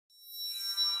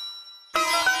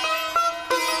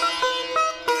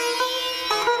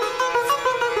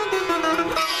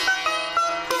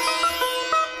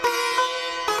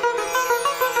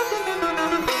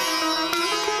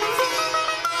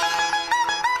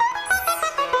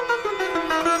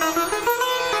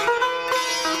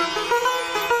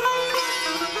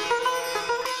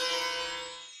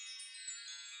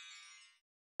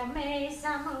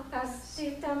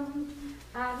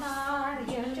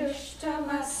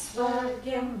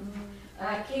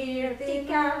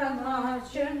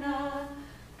akirtikaramajuna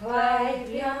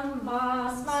tvaivyam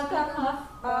masmagamah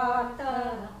pata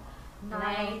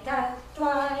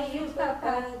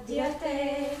naitatvayupapadyate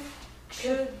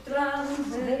kshudram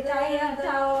hridaya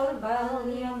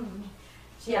daurbalyam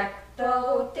tyakto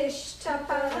tishta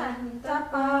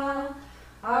parantapa.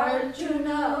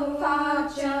 Arjuna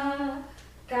uvacha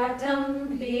katam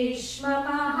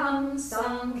bhishmamaham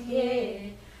sankhye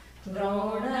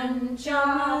dronam cha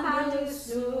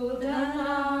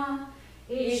madhusudana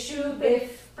ishubhih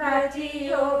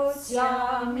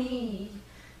pratiyotsyami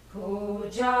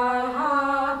pujaha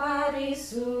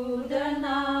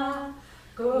varisudana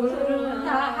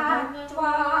kuruna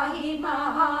hatva hi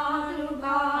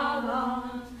mahanubhavam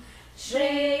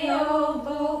shreyo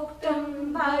bhuktam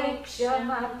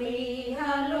bhakshamapi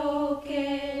haloke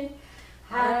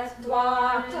hatva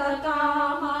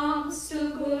takamam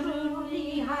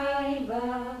sugurunihaiva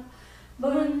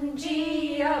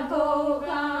bunjiya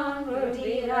bhogan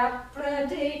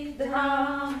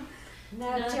rudirapradikdham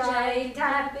na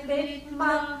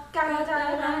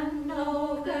chaitatvidmakadaranno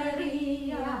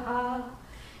gariyaha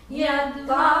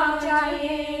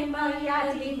yadvajayema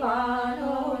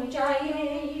yadivano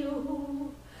jayeyuhu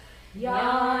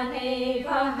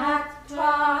yaneva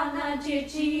hatva na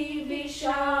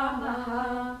jijivishamaha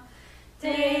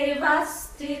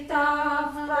devastita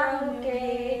varuke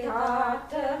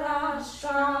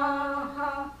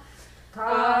ghatarashraha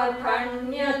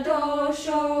karpanya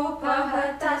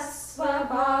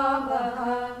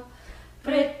doshopahatasvabhavaha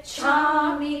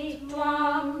pritchami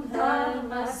tvam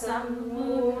dharma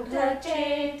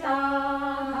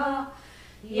sammudhachetaha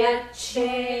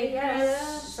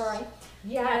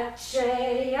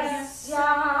yaccheyasya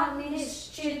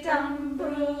nishchitam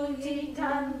brudi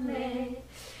dhanme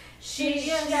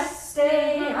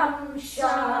Shiyasteham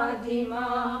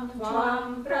shadimam tvam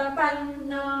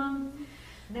prapannam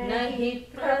nahi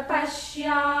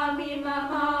prapashyami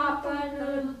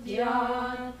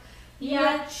mamapanudyan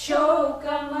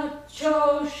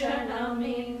yachokamachoshana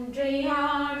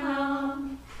indriyanam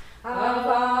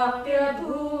avapya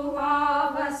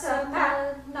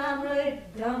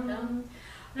bhuvavasapatnamriddham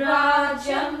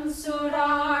rajam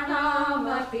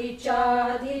suranamapi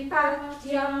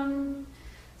chadipatyam.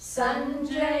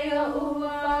 Sanjaya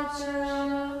Uvacha.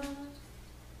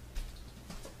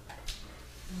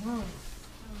 Wow.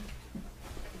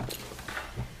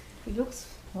 It looks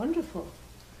wonderful.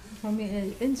 From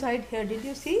inside here, did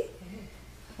you see?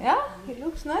 Yeah, it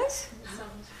looks nice.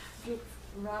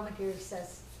 Rama here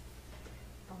says.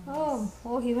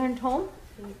 Oh, he went home?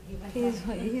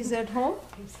 He's at home?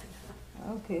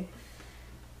 Okay.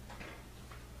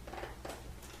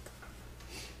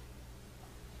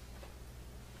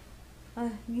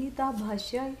 Gita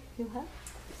Bhashya you have?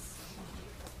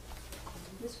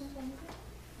 This one?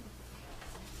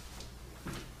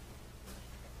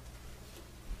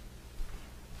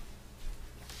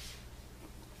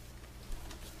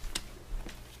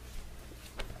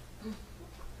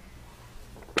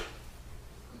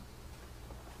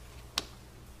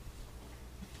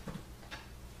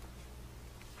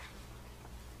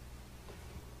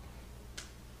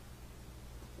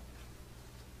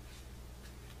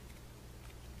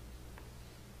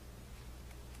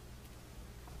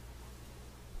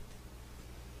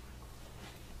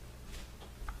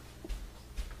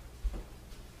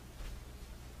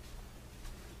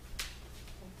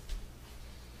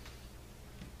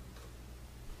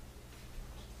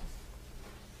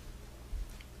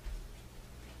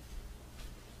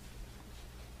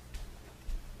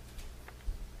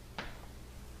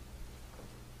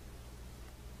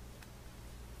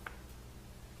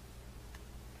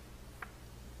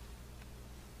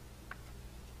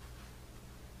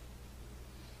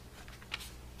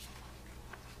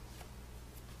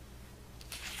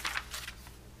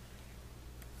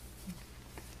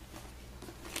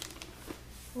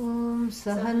 Om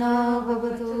Sahana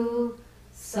Bhavatu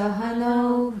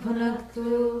Sahanau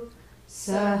Bhunaktu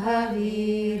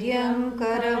Sahaviryam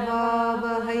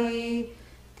Karavavahai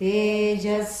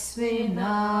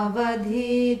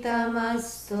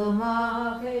Tejasvinavadhitamastu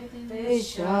ma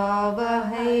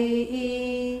Vishavahai.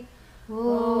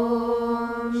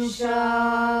 Om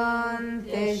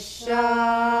Shanti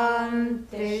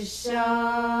Shanti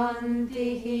Shanti.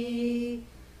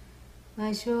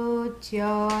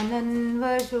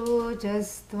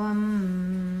 Ashocyananvashocastvam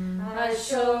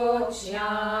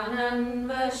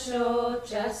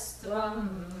Ashocyananvashocastvam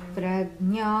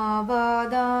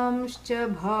Prajñavadamscha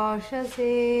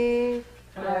bhashase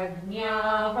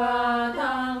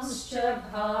Prajñavadamscha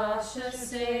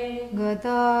bhashase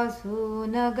Gatasu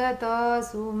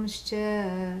nagatasumscha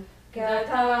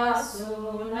Gatasu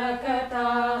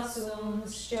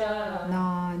Sunakatasumscha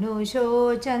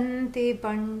Nanushocanti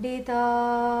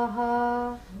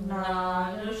panditaha.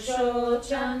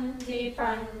 Nanushocanti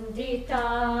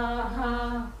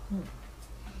panditaha.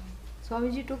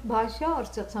 Swamiji took Bhashya or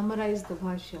summarized the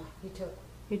Bhashya? He took.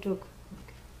 He took.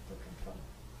 Took him from.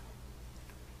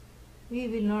 We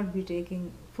will not be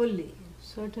taking fully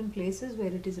certain places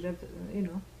where it is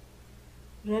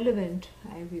relevant.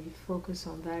 I will focus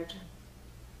on that,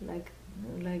 like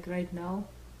right now,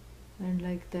 and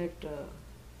like that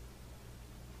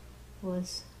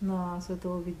was na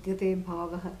asato vidyate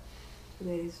bhavaha.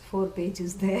 There is 4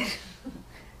 pages there.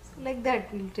 So like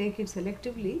that, we'll take it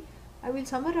selectively. I will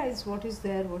summarize what is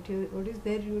there, what is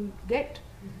there you will get,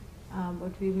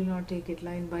 but we will not take it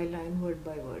line by line, word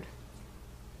by word.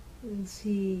 We'll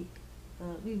see.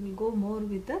 We will go more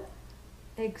with the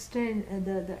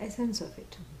the essence of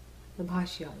it, the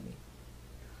Bhashya.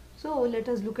 So let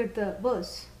us look at the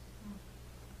verse.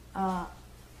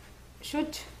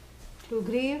 Shuch, to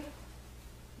grieve,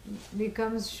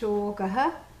 becomes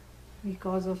shokaha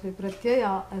because of a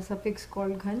pratyaya, a suffix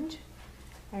called ghanj,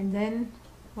 and then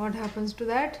what happens to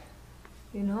that?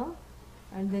 And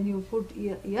then you put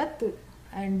yat,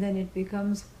 and then it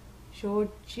becomes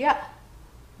shochya,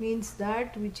 means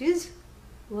that which is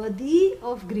worthy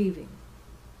of grieving.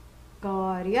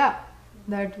 Karya,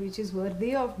 that which is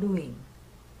worthy of doing.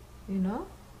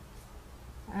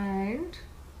 And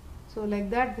so like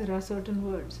that there are certain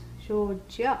words.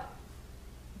 Shochya.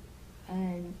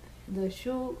 And the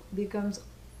shu becomes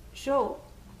sho,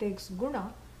 takes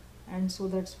guna, and so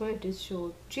that's why it is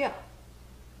shochya.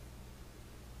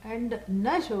 And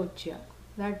na shochya,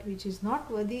 that which is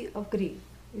not worthy of grief,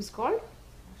 is called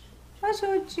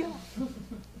ashochya.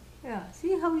 Yeah,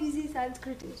 see how easy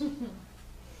Sanskrit is.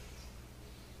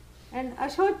 And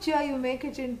ashochya, you make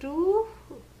it into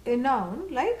a noun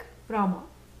like Rama.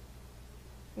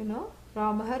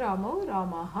 Ramaha, Ramo,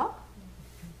 Ramaha,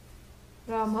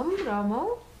 Ramam,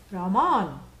 Ramo,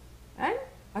 Raman, and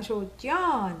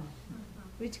Ashotyan.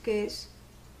 Which case?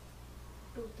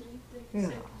 2, 3,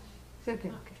 Yeah.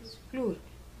 Second case, plural.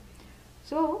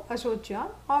 So,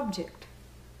 Ashotya, object.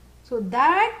 So,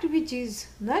 that which is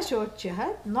na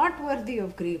shochya, not worthy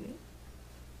of grieving.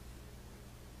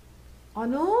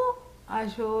 Anu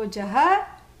ashochaha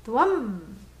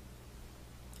tvam.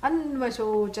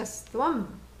 Anvashochastvam.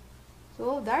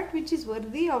 So, that which is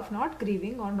worthy of not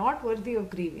grieving or not worthy of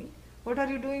grieving, what are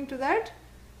you doing to that?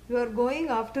 You are going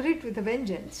after it with a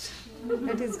vengeance.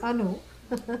 That is anu.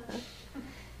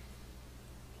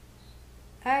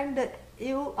 And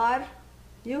you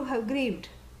have grieved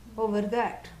over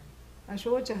that.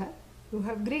 Ashochaha, you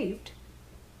have grieved.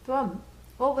 Tvam,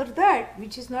 over that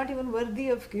which is not even worthy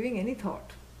of giving any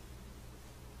thought.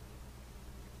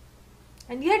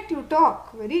 And yet you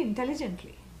talk very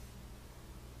intelligently.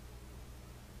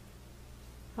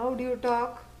 How do you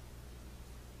talk?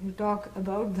 You talk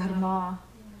about dharma.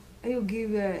 You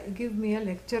give me a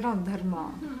lecture on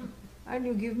dharma. And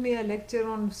you give me a lecture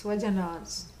on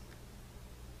swajanas.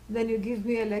 Then you give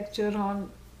me a lecture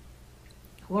on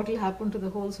what will happen to the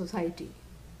whole society.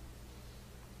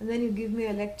 And then you give me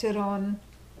a lecture on,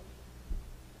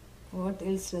 what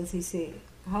else does he say?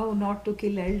 How not to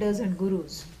kill elders and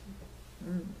gurus.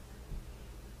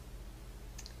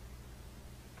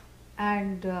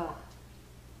 And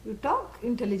you talk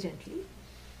intelligently.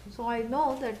 So I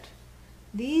know that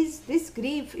this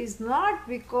grief is not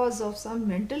because of some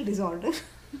mental disorder.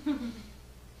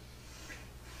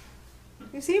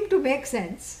 You seem to make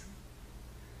sense,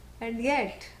 and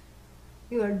yet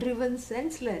you are driven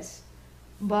senseless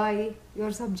by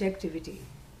your subjectivity.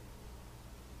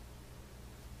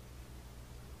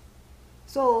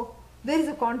 So there is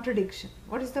a contradiction.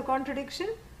 What is the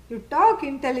contradiction? You talk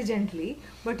intelligently,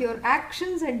 but your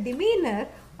actions and demeanor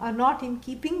are not in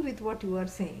keeping with what you are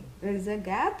saying. There is a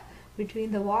gap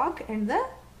between the walk and the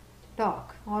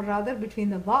talk, or rather between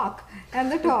the walk and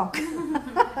the talk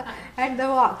and the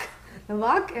walk. The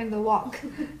walk and the walk.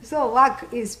 So walk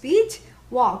is speech,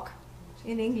 walk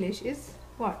in English is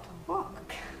what?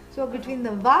 Walk. So between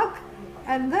the walk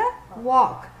and the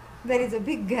walk, there is a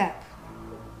big gap.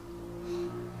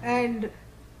 And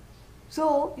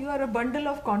so you are a bundle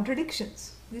of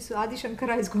contradictions. This Adi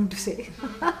Shankara is going to say.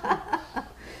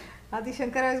 Adi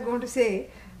Shankara is going to say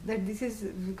that this is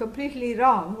completely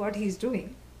wrong what he is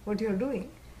doing, what you are doing.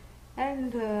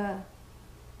 And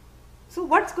so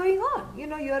what's going on?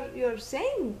 You're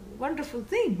saying wonderful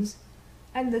things,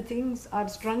 and the things are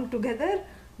strung together.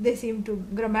 They seem to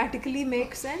grammatically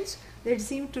make sense. They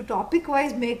seem to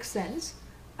topic-wise make sense.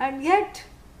 And yet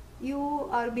you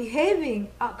are behaving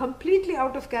completely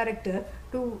out of character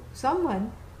to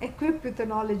someone equipped with the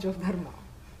knowledge of dharma,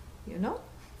 you know.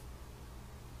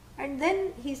 And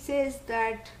then he says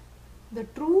that the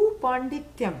true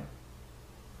pandityam,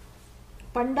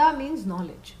 panda means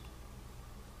knowledge,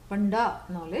 panda,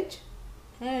 knowledge,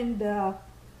 and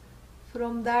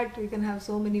from that we can have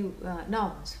so many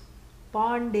nouns.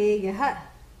 Pandeyaha,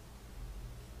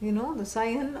 you know, the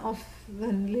scion of the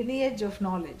lineage of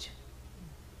knowledge.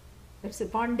 That's a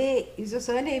Pandey is a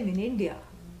surname in India.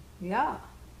 Yeah.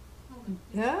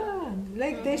 Yeah,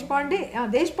 like Deshpande.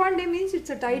 Deshpande means it's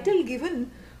a title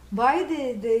given by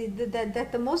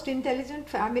the most intelligent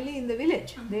family in the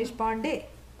village. Deshpande.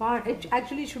 It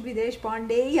actually should be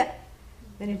Deshpandeya.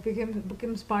 Then it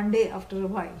becomes Pandey after a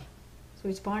while. So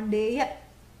it's Pandeya.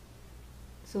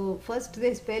 So first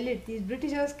they spell it. These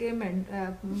Britishers came and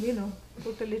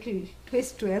put a little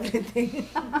twist to everything.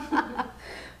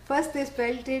 First they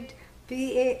spelled it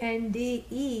P-A-N-D-E-Y-A.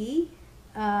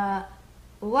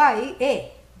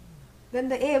 Then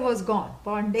the A was gone.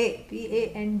 Pandey.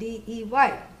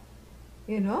 P-A-N-D-E-Y.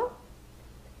 You know.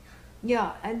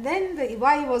 Yeah, and then the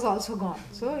Y was also gone.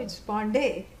 So it's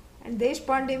Pandey. And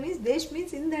Deshpande means, Desh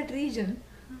means in that region.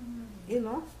 You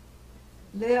know.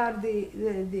 They are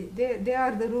they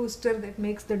are the rooster that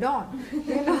makes the dawn,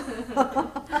 you know.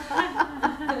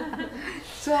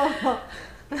 So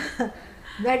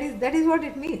that is what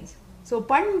it means. So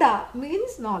Panda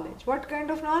means knowledge. What kind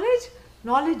of knowledge?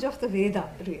 Knowledge of the Veda,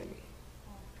 really,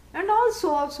 and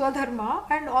also of Swadharma,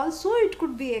 and also it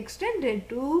could be extended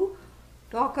to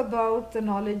talk about the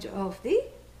knowledge of the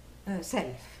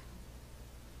self.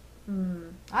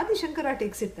 Adi Shankara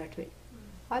takes it that way.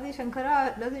 Adi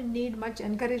Shankara doesn't need much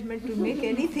encouragement to make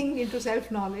anything into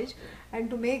self-knowledge and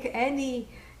to make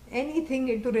anything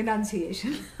into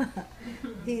renunciation.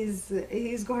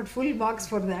 He's got full marks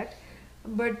for that.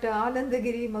 But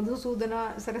Anandagiri,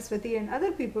 Madhusudana, Saraswati and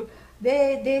other people,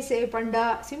 they say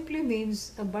Panda simply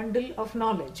means a bundle of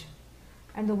knowledge.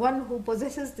 And the one who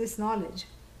possesses this knowledge,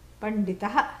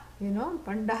 Panditaha,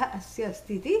 Pandaha asya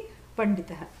stiti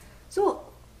Panditaha. So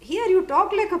here you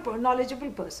talk like a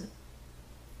knowledgeable person.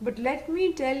 But let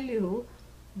me tell you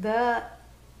the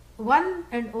one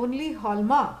and only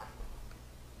hallmark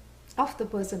of the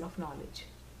person of knowledge.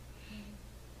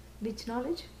 Which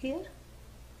knowledge here?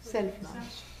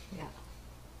 Self-knowledge. Yeah.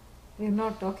 We are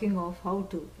not talking of how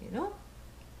to,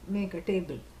 make a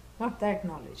table. Not that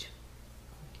knowledge.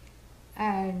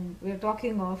 And we are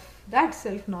talking of that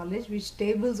self-knowledge which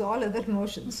tables all other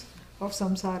notions of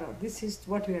samsara. This is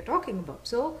what we are talking about.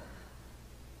 So,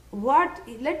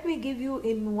 let me give you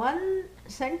in one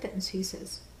sentence, he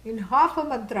says, in half a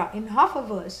mantra, in half a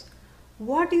verse,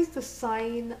 what is the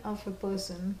sign of a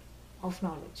person of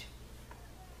knowledge?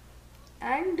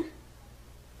 And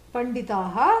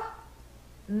Panditaha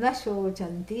na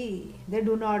shochanti, they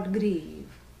do not grieve.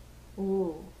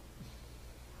 Oh,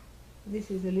 this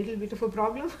is a little bit of a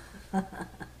problem.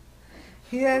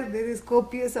 Here there is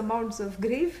copious amounts of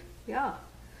grief. Yeah,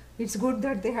 it's good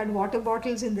that they had water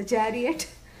bottles in the chariot.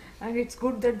 And it's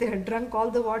good that they had drunk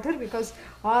all the water because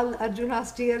all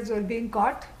Arjuna's tears were being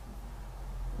caught.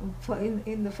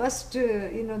 In the first,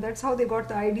 that's how they got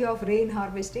the idea of rain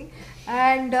harvesting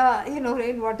and,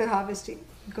 rainwater harvesting.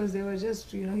 Because they were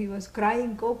just, he was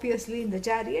crying copiously in the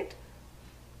chariot.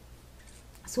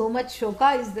 So much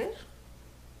shoka is there.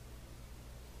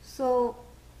 So,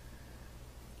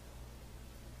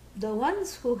 the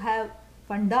ones who have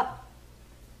Pandita,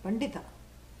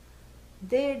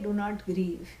 they do not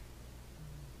grieve.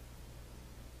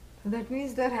 That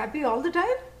means they are happy all the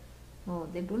time? No,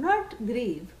 they do not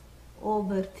grieve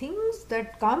over things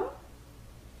that come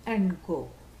and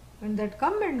go. And that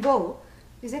come and go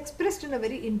is expressed in a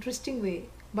very interesting way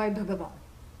by Bhagavan.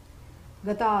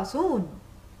 Gata soon,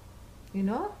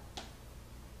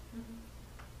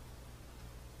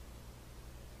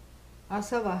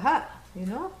 Asavaha,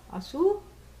 Asu,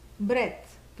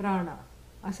 breath, prana,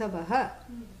 Asavaha,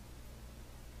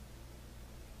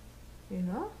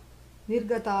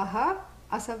 Nirgataha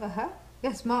asavaha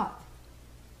yasmat.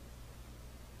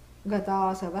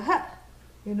 Gatasavaha,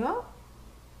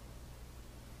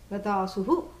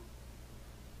 Gatasuhu.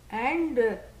 And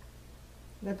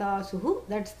Gatasuhu,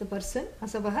 that's the person,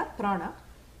 asavaha, prana.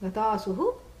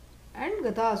 Gatasuhu and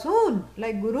Gatasun,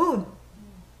 like Gurun.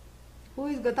 Who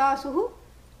is Gatasuhu?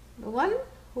 The one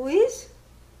who is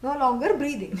no longer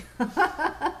breathing.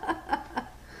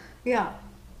 Yeah.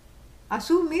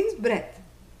 Asu means breath.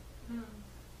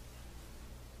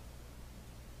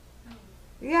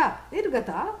 Yeah,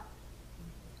 Nirgata,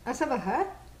 Asavaha,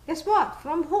 Yasmat,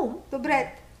 from whom the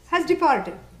breath has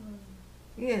departed.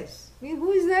 Yes.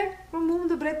 Who is that? From whom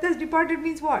the breath has departed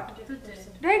means what?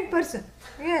 Dead person.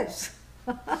 Yes.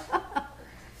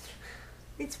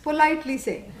 It's politely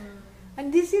saying.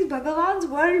 And this is Bhagavan's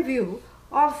worldview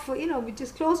of, which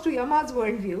is close to Yama's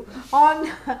worldview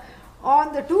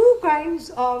on the two kinds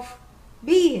of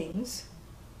beings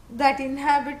that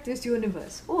inhabit this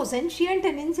universe. Oh, sentient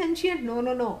and insentient? No,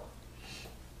 no, no.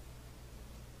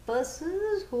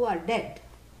 Persons who are dead,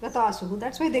 Gatasu,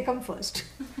 that's why they come first.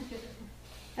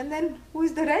 And then who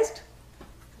is the rest?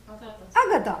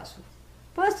 Agatasu.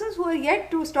 Persons who are yet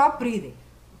to stop breathing.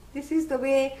 This is the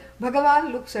way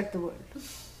Bhagavan looks at the world.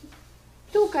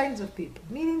 Two kinds of people.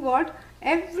 Meaning what?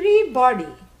 Every body,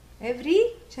 every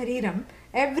shariram,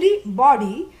 every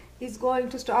body is going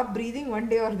to stop breathing one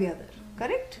day or the other.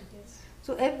 Correct? Yes.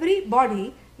 So every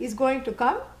body is going to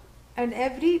come and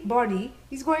every body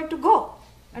is going to go.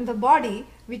 And the body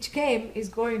which came is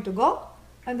going to go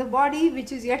and the body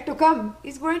which is yet to come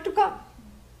is going to come.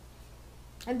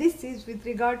 And this is with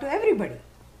regard to everybody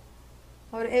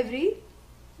or every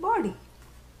body.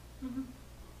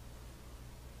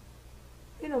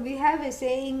 We have a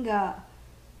saying,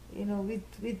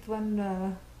 with one,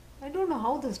 I don't know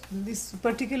how this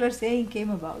particular saying came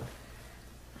about.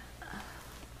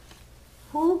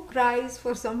 Who cries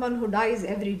for someone who dies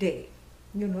every day?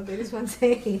 There is one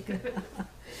saying.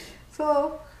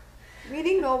 So,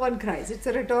 meaning no one cries. It's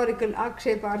a rhetorical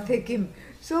aksheparthe kim.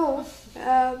 So,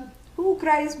 who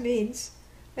cries means,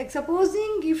 like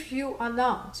supposing if you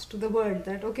announce to the world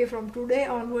that, okay, from today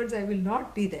onwards I will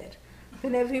not be there.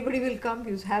 Then everybody will come,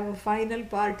 you have a final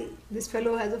party. This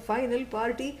fellow has a final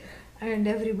party and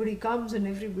everybody comes and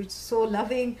everybody's so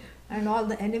loving and all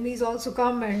the enemies also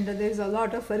come and there's a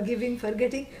lot of forgiving,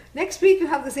 forgetting. Next week you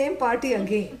have the same party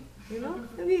again.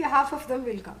 Maybe half of them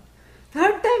will come.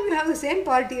 Third time you have the same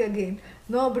party again,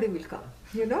 nobody will come.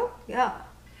 Yeah.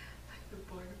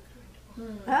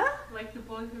 Huh? Like the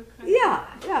boy who cried.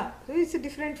 Yeah. So it's a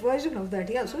different version of that.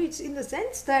 Yeah. So it's in the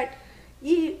sense that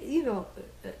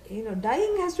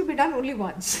dying has to be done only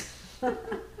once.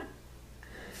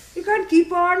 You can't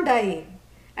keep on dying.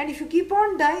 And if you keep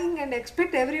on dying and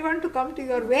expect everyone to come to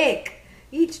your wake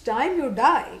each time you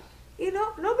die,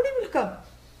 nobody will come.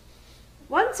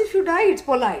 Once if you die, it's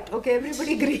polite. Okay,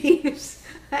 everybody grieves.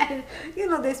 And,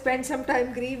 they spend some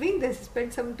time grieving, they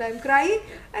spend some time crying,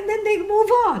 and then they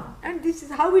move on. And this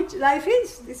is how life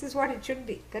is. This is what it should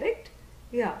be. Correct?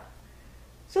 Yeah.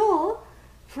 So,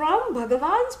 from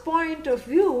Bhagavan's point of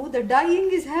view, the dying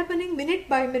is happening minute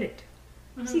by minute.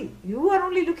 See, you are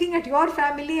only looking at your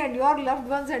family and your loved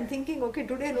ones and thinking, okay,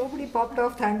 today nobody popped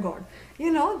off, thank God.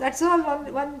 That's all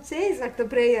one says at the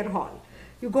prayer hall.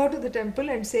 You go to the temple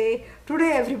and say,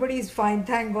 today everybody is fine,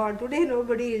 thank God. Today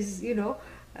nobody is,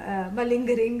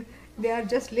 malingering, they are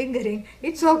just lingering.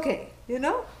 It's okay,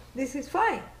 this is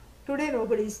fine. Today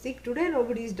nobody is sick, today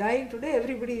nobody is dying, today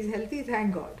everybody is healthy,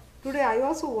 thank God. Today I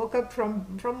also woke up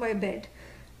from my bed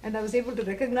and I was able to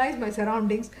recognize my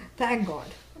surroundings, thank God.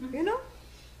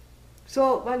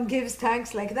 So one gives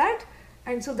thanks like that,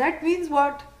 and so that means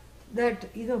what? That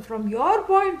from your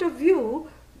point of view,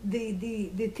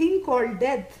 the thing called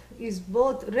death is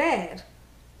both rare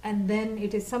and then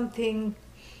it is something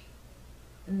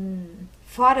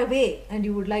far away and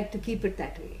you would like to keep it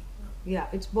that way. Yeah,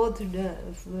 it's both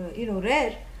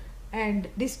rare and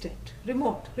distant,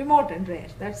 remote and rare.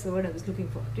 That's the word I was looking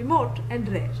for. Remote and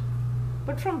rare.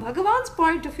 But from Bhagavan's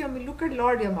point of view, look at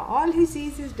Lord Yama. All he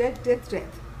sees is death, death,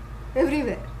 death.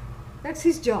 Everywhere. That's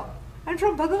his job. And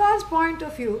from Bhagavan's point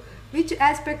of view, which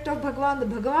aspect of Bhagavan? The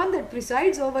Bhagavan that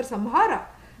presides over samhara.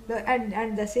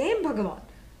 And the same Bhagavan,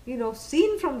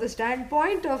 seen from the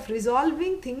standpoint of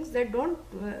resolving things that don't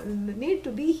need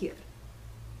to be here.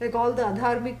 Like all the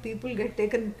adharmic people get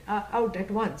taken out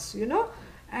at once,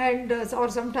 and or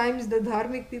sometimes the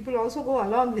dharmic people also go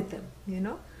along with them,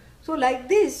 So like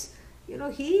this,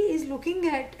 he is looking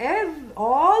at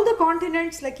all the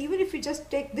continents, like even if you just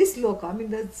take this loka,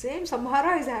 the same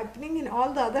samhara is happening in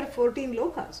all the other 14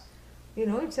 lokas.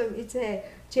 It's a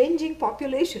changing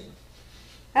population.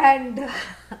 And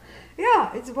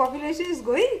its population is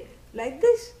going like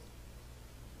this.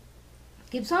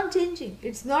 Keeps on changing.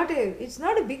 It's not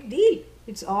a big deal.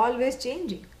 It's always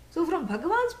changing. So from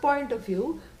Bhagavan's point of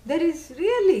view, there is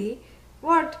really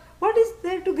what is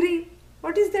there to grieve?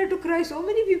 What is there to cry? So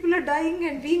many people are dying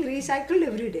and being recycled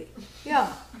every day.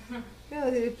 Yeah.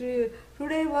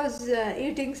 Today was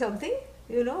eating something,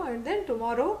 and then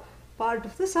tomorrow part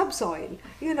of the subsoil,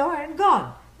 and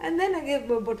gone. And then again,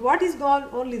 but what is gone?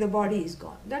 Only the body is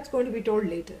gone. That's going to be told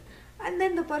later. And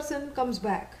then the person comes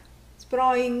back,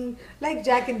 sprawling like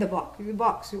Jack in the box. The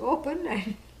box you open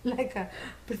and like a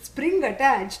spring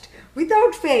attached,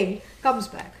 without fail, comes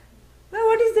back. Now,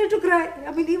 what is there to cry?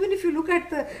 I mean, even if you look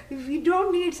at if you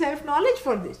don't need self-knowledge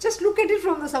for this, just look at it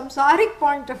from the samsaric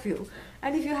point of view.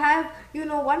 And if you have,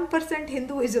 1%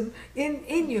 Hinduism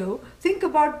in you, think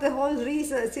about the whole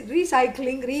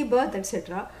recycling, rebirth,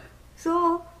 etc.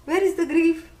 So, where is the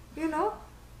grief?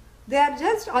 They are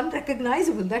just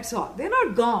unrecognizable, that's all. They are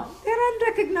not gone, they are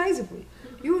unrecognizable.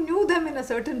 You knew them in a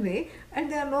certain way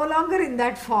and they are no longer in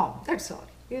that form, that's all,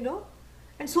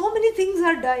 And so many things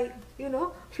are dying,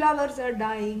 flowers are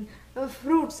dying,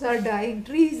 fruits are dying,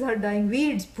 trees are dying,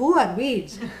 weeds, poor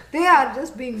weeds. They are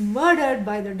just being murdered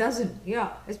by the dozen,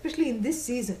 especially in this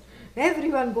season.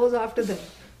 Everyone goes after them.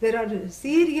 There are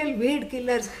serial weed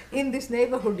killers in this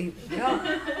neighborhood even,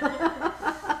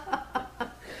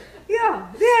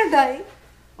 they are dying.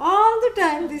 All the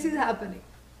time this is happening.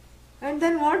 And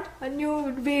then what? A new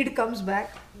weed comes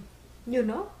back,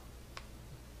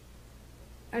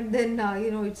 And then,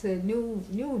 it's a new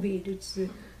weed.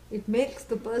 It makes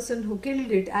the person who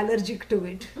killed it allergic to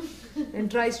it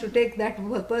and tries to take that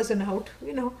person out.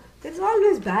 There's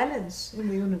always balance in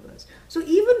the universe. So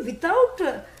even without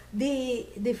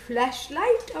the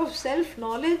flashlight of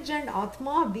self-knowledge and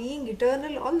Atma being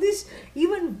eternal, all this,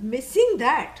 even missing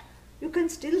that, you can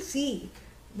still see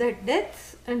that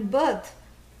death and birth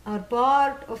are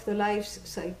part of the life's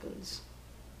cycles.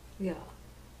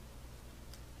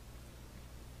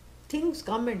 Things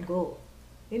come and go.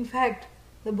 In fact,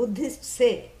 the Buddhists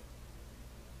say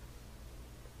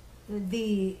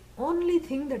the only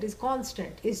thing that is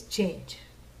constant is change.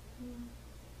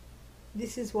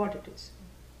 This is what it is.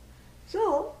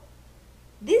 So,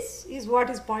 this is what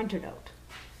is pointed out.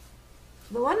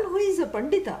 The one who is a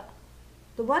Pandita,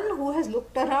 the one who has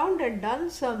looked around and done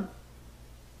some,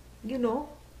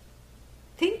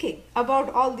 thinking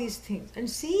about all these things and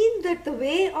seen that the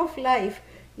way of life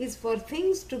is for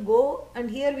things to go, and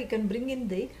here we can bring in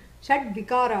the Shad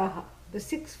Vikaraha, the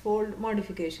sixfold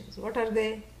modifications. What are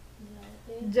they?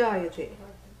 Jayate,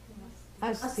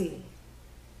 Asti.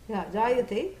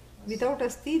 Jayate, without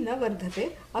Asti na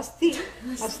vardhate. Asti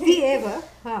eva,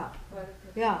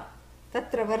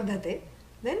 tatra vardhate.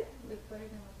 Then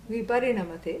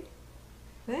viparinamate.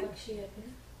 Then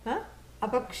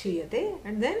apakshiyate.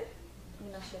 And then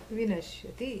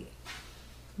vinashyati.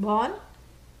 Born,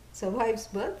 survives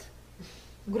birth,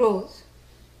 grows,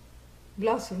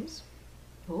 blossoms.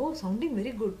 Oh, sounding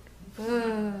very good.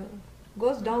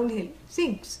 Goes downhill,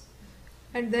 sinks.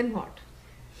 And then what?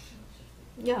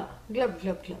 Glub, glub,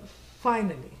 glub.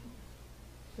 Finally.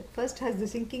 First has the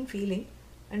sinking feeling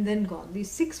and then gone.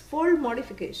 These sixfold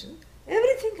modification,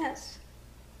 everything has.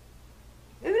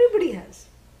 Everybody has.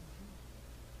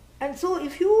 And so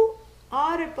if you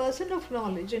are a person of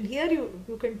knowledge, and here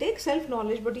you can take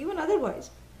self-knowledge, but even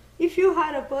otherwise, if you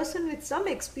are a person with some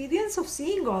experience of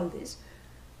seeing all this,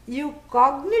 you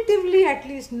cognitively at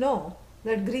least know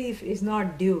that grief is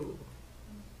not due.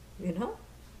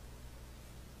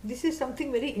 This is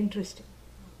something very interesting.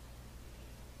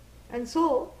 And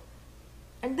so,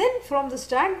 and then from the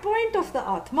standpoint of the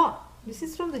Atma, this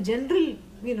is from the general,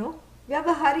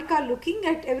 Vyavaharika, looking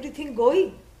at everything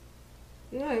going.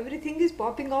 Everything is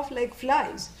popping off like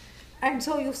flies. And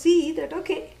so you see that,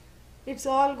 okay, it's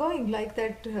all going like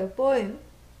that poem.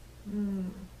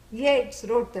 Yeats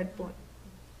wrote that poem.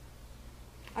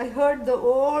 I heard the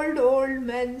old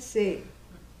men say,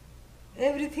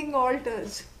 everything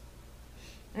alters,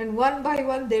 and one by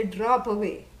one they drop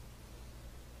away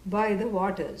by the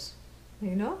waters.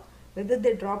 Whether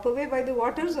they drop away by the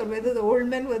waters or whether the old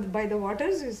men were by the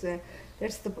waters is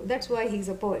that's why he's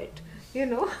a poet.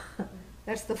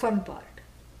 That's the fun part.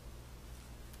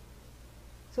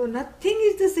 So nothing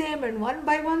is the same, and one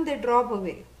by one they drop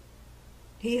away.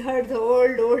 He heard the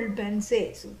old men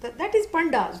say. So that is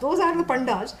Pandas. Those are the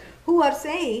Pandas who are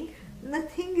saying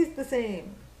nothing is the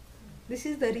same. This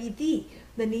is the Riti,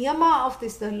 the Niyama of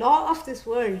this, the law of this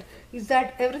world is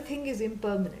that everything is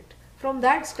impermanent. From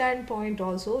that standpoint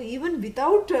also, even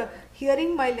without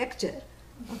hearing my lecture,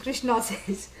 Krishna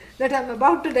says that I am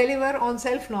about to deliver on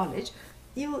self-knowledge,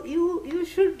 you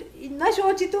should, na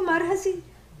shochitum arhasi,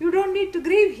 you don't need to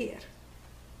grieve here.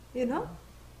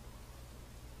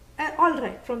 All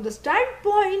right, from the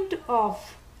standpoint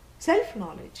of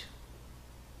self-knowledge,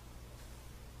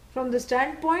 from the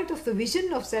standpoint of the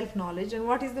vision of self-knowledge, and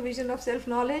what is the vision of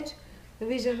self-knowledge? The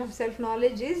vision of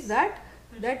self-knowledge is that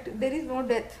there is no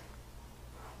death.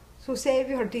 So save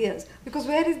your tears. Because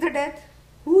where is the death?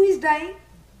 Who is dying?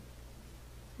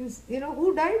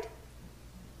 Who died?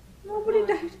 Nobody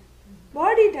died.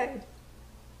 Body died.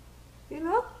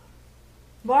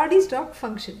 Body stopped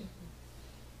functioning.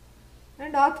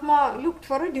 And Atma looked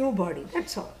for a new body,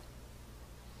 that's all.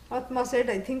 Atma said,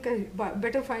 I think I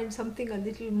better find something a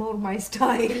little more my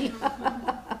style.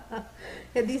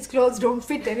 These clothes don't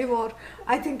fit anymore.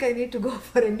 I think I need to go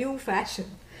for a new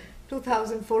fashion.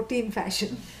 2014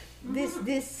 fashion.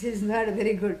 This is not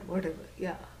very good, whatever.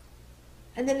 Yeah.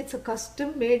 And then it's a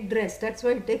custom made dress. That's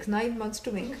why it takes 9 months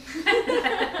to make.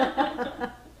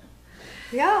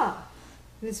 Yeah.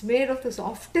 It's made of the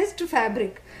softest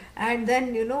fabric, and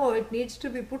then it needs to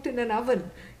be put in an oven.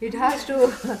 It has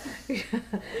to,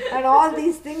 and all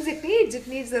these things it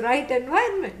needs the right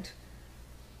environment.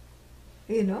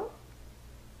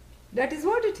 That is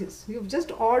what it is. You've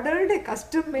just ordered a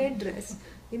custom made dress.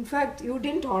 In fact, you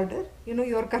didn't order,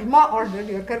 your karma ordered,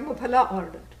 your karma phala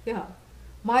ordered. Yeah.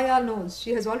 Maya knows.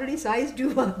 She has already sized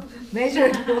you up,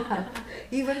 measured you up.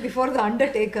 Even before the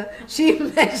undertaker, she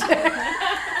measured.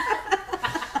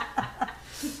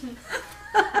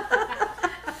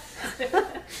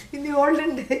 In the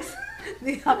olden days,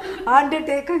 the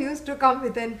undertaker used to come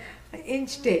with an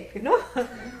inch tape,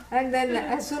 and then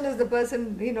as soon as the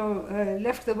person,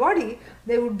 left the body,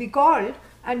 they would be called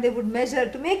and they would measure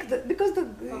to make because the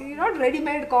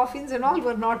ready-made coffins and all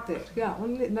were not there. Yeah,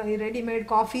 only ready-made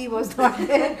coffee was not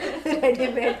there.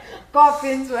 Ready-made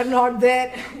coffins were not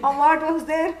there. Or what was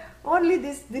there? Only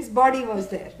this body was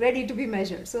there, ready to be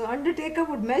measured. So undertaker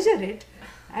would measure it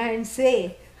and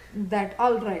say that,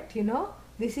 all right,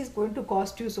 this is going to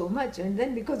cost you so much. And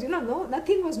then because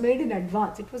nothing was made in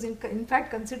advance, it was in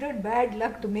fact considered bad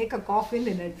luck to make a coffin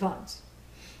in advance.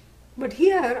 But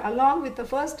here, along with the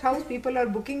first house, people are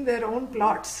booking their own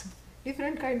plots,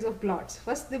 different kinds of plots.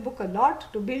 First they book a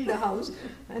lot to build a house,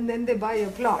 and then they buy a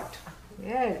plot.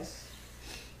 Yes.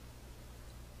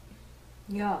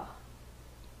 Yeah.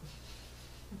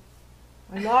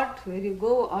 A lot where you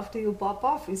go after you pop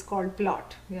off is called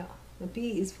plot. Yeah. The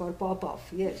P is for pop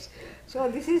off. Yes. So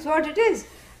this is what it is.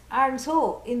 And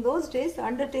so in those days, the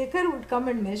undertaker would come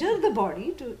and measure the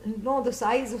body to know the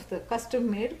size of the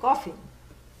custom made coffin.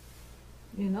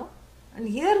 And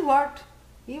here what?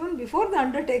 Even before the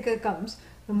undertaker comes,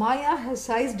 the Maya has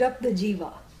sized up the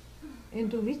jiva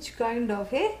into which kind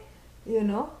of a,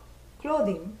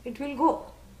 clothing it will go.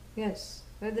 Yes.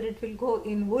 Whether it will go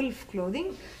in wolf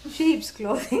clothing, sheep's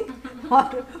clothing, or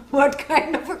what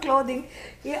kind of a clothing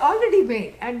he already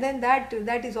made. And then that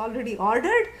is already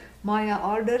ordered. Maya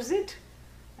orders it,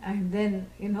 and then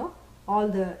all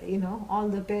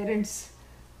the parents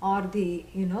or the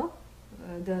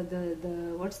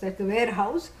the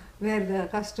warehouse where the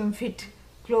custom fit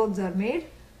clothes are made,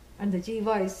 and the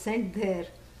jiva is sent there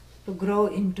to grow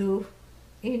into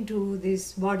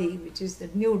this body, which is the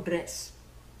new dress.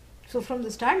 So from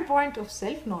the standpoint of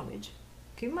self-knowledge,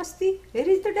 kim asti? Where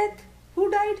is the death?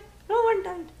 Who died? No one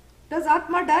died. Does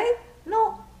Atma die?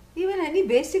 No. Even any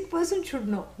basic person should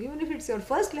know. Even if it's your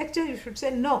first lecture, you should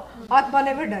say no, Atma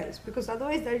never dies, because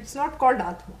otherwise it's not called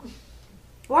Atma.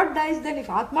 What dies then? If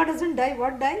Atma doesn't die,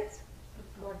 what dies?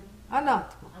 Body.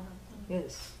 Anatma.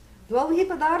 Yes. Dvauhi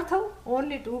padartha,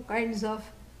 only two kinds of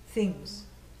things.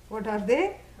 What are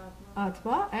they?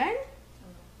 Atma and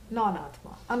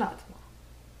non-Atma, Anatma.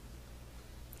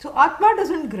 So Atma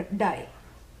doesn't die.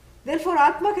 Therefore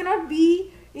Atma cannot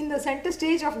be in the center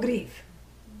stage of grief.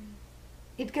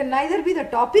 It can neither be the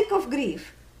topic of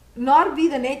grief nor be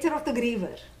the nature of the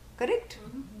griever. Correct?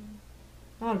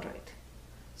 All right.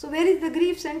 So where is the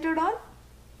grief centered on?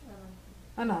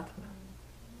 Anatma.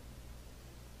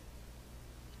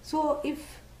 So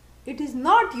if it is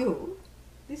not you,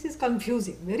 this is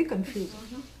confusing, very confusing.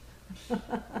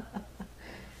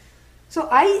 So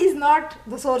I is not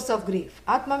the source of grief.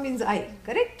 Atma means I,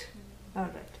 correct? All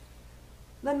right.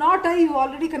 The not I you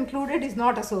already concluded is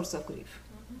not a source of grief.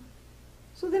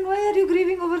 So then why are you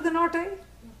grieving over the not I?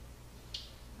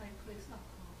 I place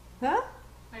Atma. Huh?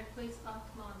 I place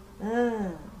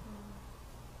Atma.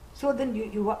 So then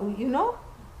you know,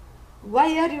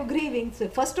 why are you grieving? So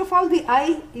first of all, the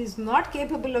I is not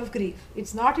capable of grief.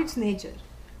 It's not its nature.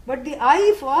 But the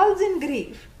I falls in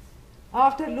grief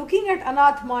after looking at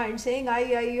Anatma and saying I,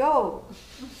 yo.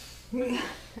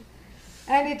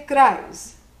 And it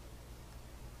cries.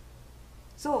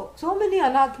 So many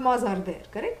Anatmas are there,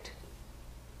 correct?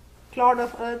 Clod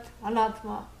of earth,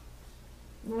 Anatma.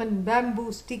 One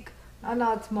bamboo stick,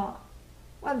 Anatma.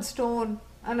 One stone,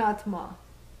 Anatma.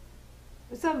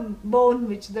 Some bone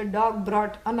which the dog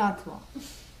brought, Anatma.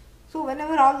 So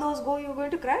whenever all those go, you're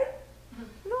going to cry?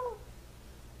 No.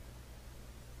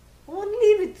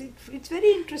 Only with, it's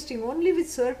very interesting, only with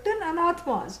certain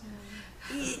Anatmas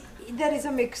there is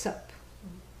a mix-up.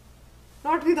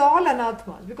 Not with all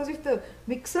Anatmas, because if the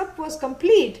mix-up was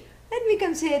complete, then we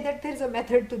can say that there is a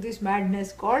method to this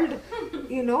madness called,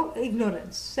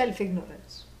 ignorance,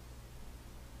 self-ignorance.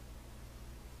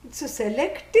 It's a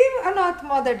selective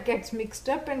anatma that gets mixed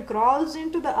up and crawls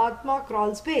into the atma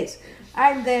crawl space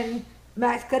and then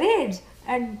masquerades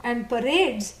and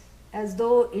parades as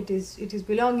though it is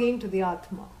belonging to the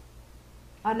atma.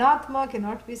 Anatma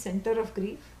cannot be center of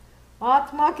grief.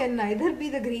 Atma can neither be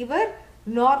the griever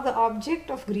nor the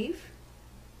object of grief.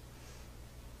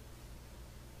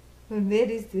 And where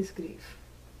is this grief?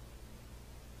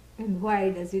 And why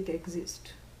does it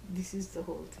exist? This is the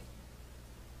whole thing.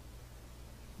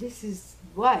 This is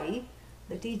why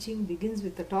the teaching begins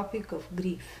with the topic of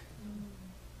grief.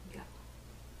 Yeah.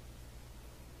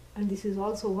 And this is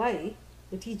also why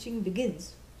the teaching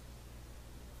begins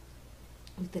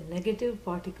with the negative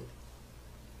particle.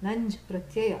 Nanj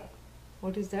pratyaya.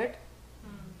 What is that?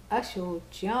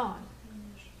 Ashocyan.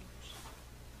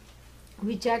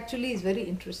 Which actually is very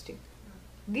interesting.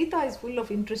 Gita is full of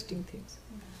interesting things.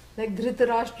 Like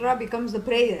Dhritarashtra becomes the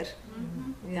prayer.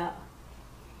 Yeah.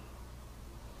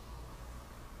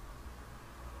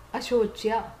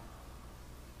 Ashocya.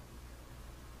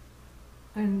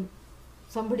 And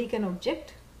somebody can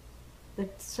object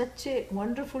that such a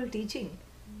wonderful teaching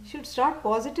should start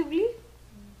positively,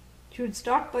 should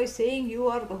start by saying you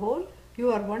are the whole,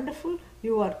 you are wonderful,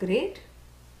 you are great.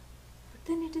 But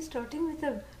then it is starting with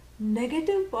a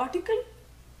negative particle.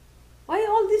 Why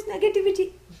all this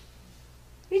negativity?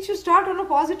 It should start on a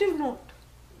positive note.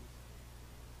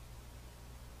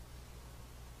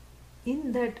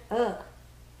 In that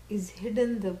is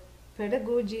hidden the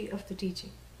pedagogy of the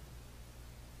teaching.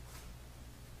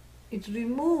 It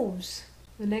removes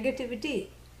the negativity.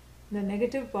 The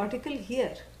negative particle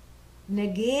here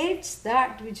negates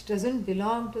that which doesn't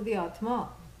belong to the Atma.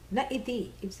 Na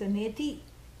iti. It's a neti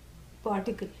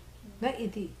particle. Na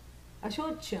iti.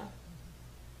 Ashocya.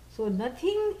 So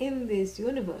nothing in this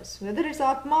universe, whether it's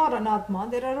Atma or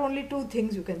Anatma, there are only two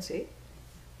things you can say.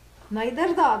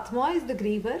 Neither the Atma is the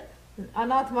griever,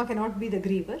 Anatma cannot be the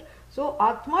griever. So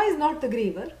Atma is not the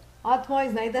griever. Atma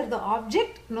is neither the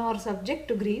object nor subject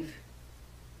to grief.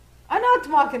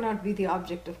 Anatma cannot be the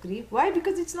object of grief. Why?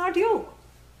 Because it's not you.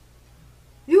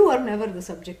 You are never the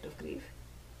subject of grief.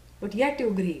 But yet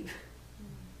you grieve.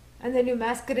 And then you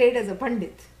masquerade as a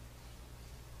Pandit.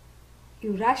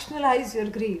 You rationalize your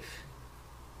grief.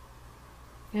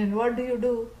 And what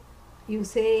do? You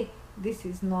say, this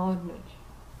is normal.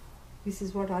 This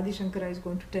is what Adi Shankara is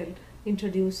going to tell,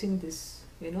 introducing this,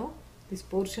 this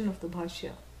portion of the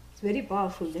Bhashya. It's very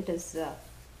powerful. Let us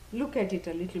look at it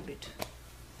a little bit.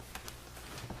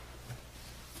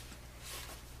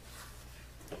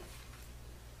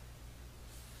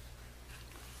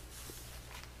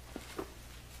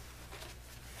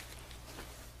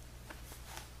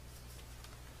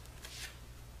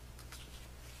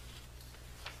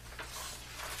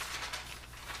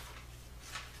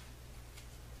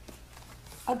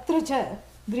 अत्र च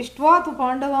दृष्ट्वा तु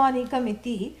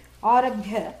पाण्डवानीकमिति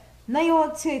आरभ्य न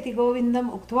योत्स्य इति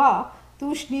गोविन्दम् उक्त्वा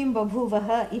तूष्णीं बभूवः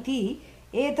इति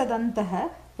एतदन्तः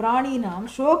प्राणिनां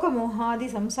शोकमोहादि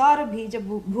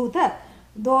संसारबीजभूत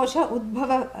दोष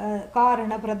उद्भव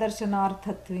कारण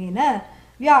प्रदर्शनार्थत्वेन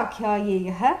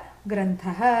व्याख्यायेयः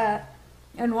ग्रन्थः.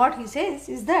 And what he says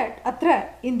is that atra,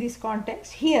 in this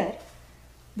context here,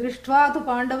 दृष्ट्वा तु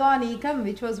पाण्डवानीकं,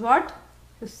 which was what?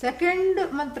 The second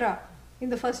mantra in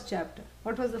the first chapter.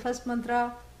 What was the first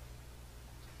mantra?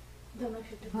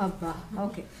 Abba,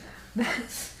 okay.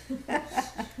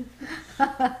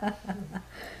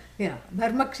 Yeah,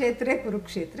 Dharma Kshetre,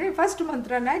 Kurukshetre, first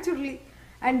mantra naturally.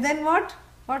 And then what?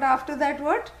 What after that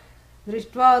what?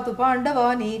 Drishtva tu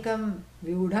Pandavanikam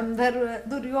Vyudham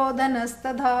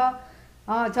Duryodhanastadha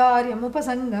Acharyam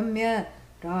Upasangamya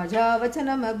Raja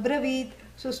Vachanam Abravit.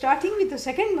 So starting with the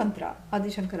second mantra, Adi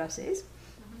Shankara says,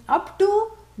 up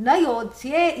to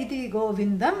Nayotsye iti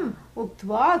govindam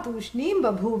uktva tushnim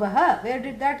babhuvaha. Where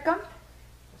did that come?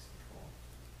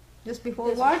 Just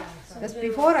before what? Just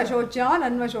before Ashocyan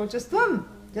Anvashochastvam.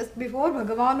 Just before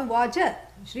Bhagavanu Vacha.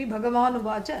 Shri Bhagavanu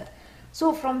Vacha.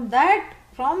 So from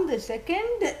the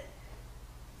second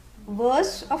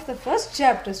verse of the first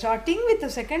chapter, starting with the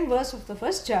second verse of the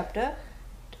first chapter,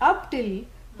 up till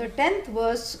the 10th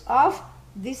verse of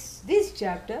this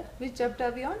chapter. Which chapter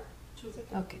are we on?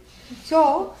 Okay.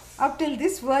 So, up till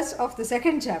this verse of the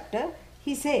second chapter,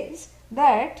 he says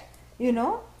that,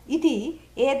 iti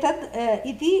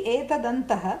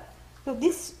etadantah. So,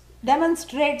 this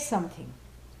demonstrates something.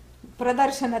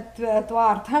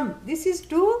 Pradarshanatvartham. This is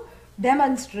to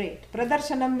demonstrate.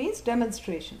 Pradarsanam means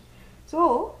demonstration.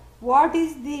 So, what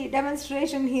is the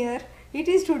demonstration here? It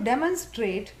is to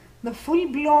demonstrate the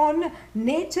full-blown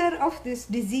nature of this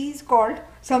disease called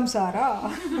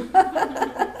samsara.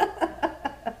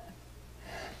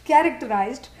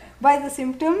 Characterized by the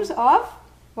symptoms of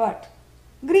what?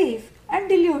 Grief and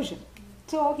delusion.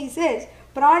 So he says,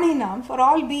 Praninam, for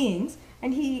all beings,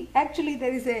 and he actually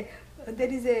there is a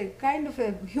kind of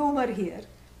a humor here.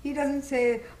 He doesn't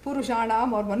say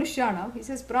Purushanam or Manushyanam, he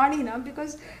says Praninam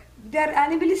because they are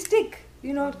animalistic,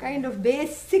 kind of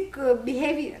basic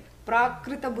behavior.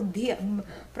 Prakrita buddhayah,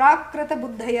 Prakrita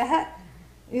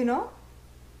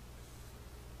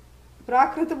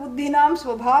buddhinam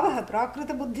swabhavah,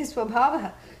 Prakrita buddhi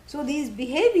swabhavah. So these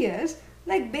behaviors,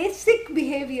 like basic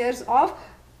behaviors of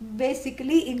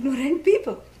basically ignorant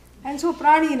people. And so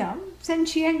praninam,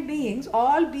 sentient beings,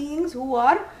 all beings who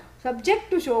are subject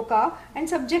to shoka and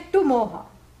subject to moha.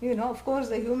 Of course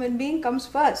the human being comes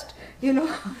first, no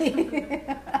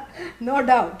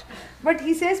doubt. But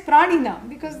he says praninam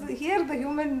because here the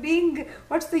human being,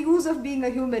 what's the use of being a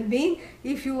human being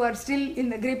if you are still in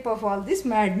the grip of all this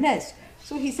madness?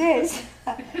 So he says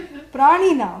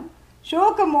praninam,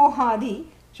 shoka mohadi,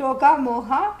 shoka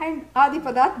moha and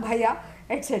adipadat bhaya,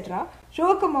 etc.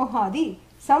 Shoka mohadi,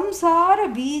 samsara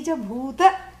bija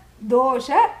bhuta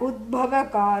dosha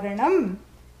udbhava karanam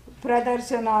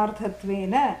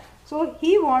pradarsanarthatvena. So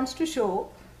he wants to show,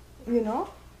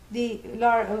 the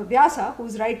Lord Vyasa, who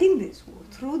is writing this,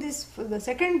 through this, the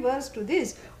second verse to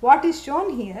this, what is shown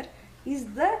here is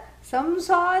the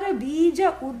samsara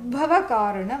bija udbhava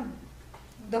karanam,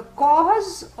 the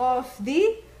cause of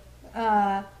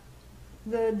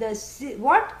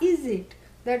what is it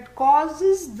that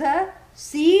causes the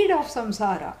seed of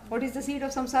samsara? What is the seed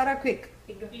of samsara? Quick.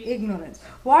 Ignorance.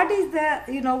 What is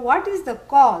the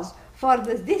cause for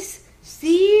this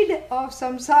seed of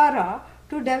samsara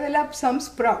to develop some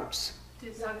sprouts?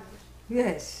 Desire.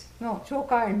 Yes. No,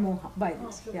 shoka and moha by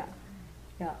this.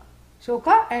 Yeah.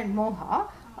 Shoka and moha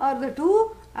are the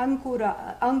two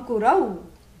ankurau.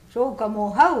 Shoka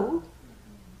mohau,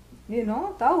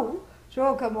 tau,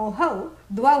 shoka mohau,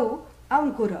 dvau,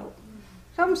 ankurau.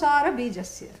 Samsara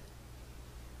bijasya.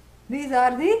 These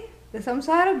are the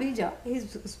samsara bija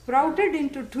is sprouted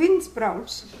into twin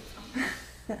sprouts.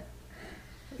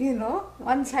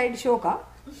 One side shoka,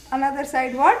 another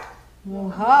side what?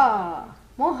 Moha.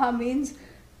 Moha means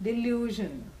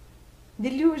delusion.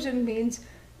 Delusion means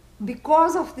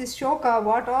because of this shoka,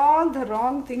 what all the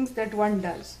wrong things that one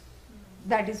does.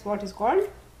 That is what is called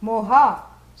moha.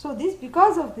 So this,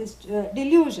 because of this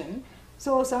delusion,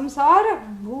 so samsara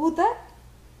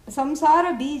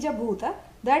bija bhuta,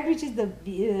 that which is the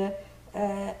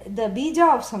bija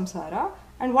of samsara,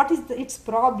 and what is its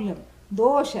problem?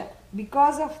 Dosha,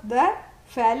 because of the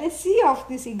fallacy of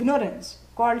this ignorance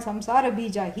called samsara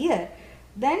bija here,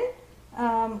 then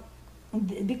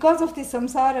because of this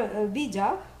samsara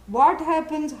bija, what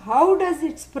happens? How does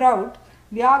it sprout?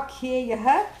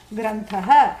 Vyakhyeyaha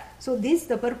granthaha. So this,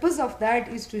 the purpose of that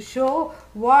is to show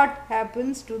what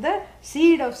happens to the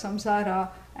seed of samsara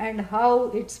and how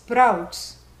it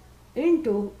sprouts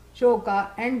into shoka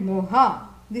and moha.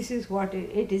 This is what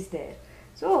it is there.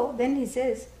 So then he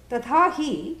says,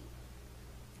 Tathahi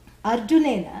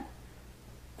Arjunena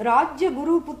Rajya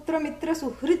Guru Putra Mitra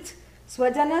Suhrit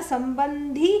Swajana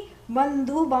Sambandhi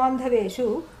Bandhu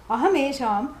Bandhaveshu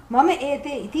Ahamesham Mama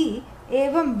Ete Iti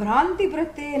Evam Bhranti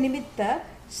Pratyaya Nimitta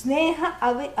Sneha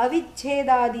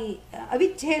Avichedadi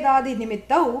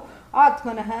Nimittau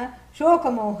Atmanaha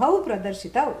Shokamohau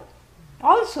Pradarshitau.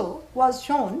 Also was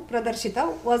shown,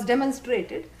 Pradarshita was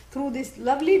demonstrated through this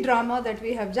lovely drama that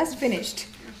we have just finished,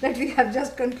 that we have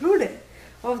just concluded,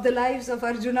 of the lives of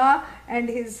Arjuna and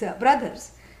his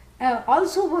brothers.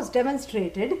 Also was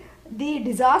demonstrated the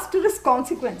disastrous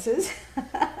consequences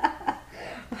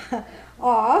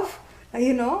of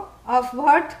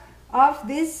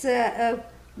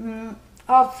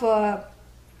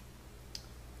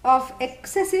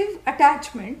excessive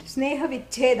attachment, sneha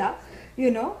vicheda,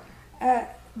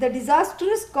 the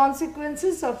disastrous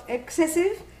consequences of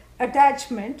excessive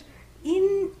attachment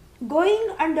in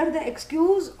going under the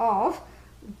excuse of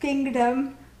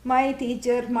kingdom, my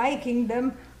teacher, my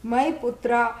kingdom, my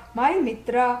putra, my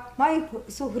mitra, my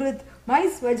suhrit, my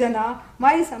swajana,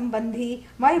 my sambandhi,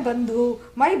 my bandhu,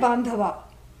 my bandhava.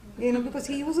 Because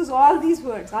he uses all these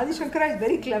words. Adi Shankara is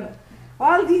very clever.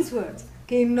 All these words.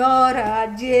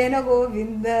 Kinnora jena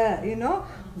govinda,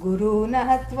 Guru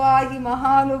nahatvahi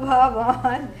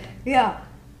mahanubhavan. Yeah.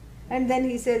 And then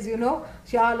he says,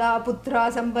 Shala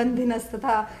putra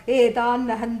sambandhinastata etan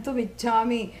nahantum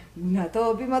ichchami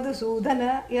gnatopi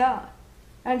madhusudana. Yeah.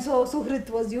 And so Suhrit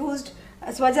was used,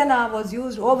 Swajana was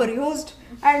used, overused,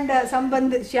 and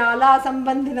Shala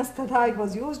sambandhinastata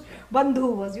was used,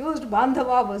 Bandhu was used,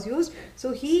 Bandhava was used.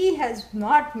 So he has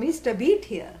not missed a beat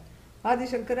here. Adi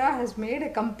Shankara has made a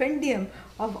compendium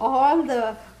of all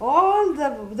the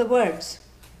words,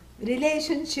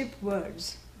 relationship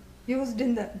words used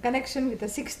in the connection with the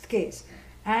sixth case,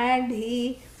 and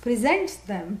he presents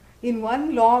them in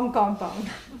one long compound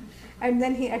and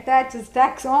then he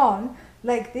tacks on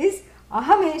like this: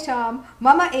 ahamesham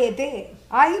mama ete,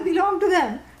 I belong to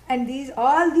them. And this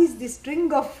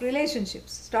string of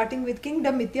relationships, starting with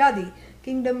kingdom ityadi,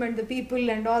 kingdom and the people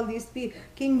and all these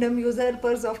kingdom,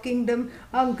 usurpers of kingdom,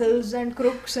 uncles and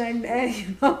crooks and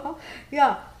all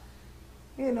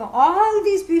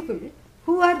these people,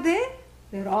 who are they?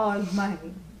 They're all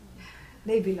mine.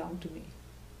 They belong to me.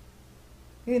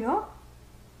 And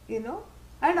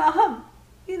aham,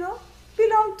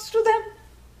 belongs to them.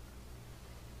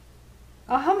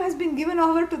 Aham has been given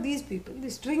over to these people, the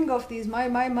string of these my,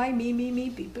 me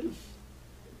people.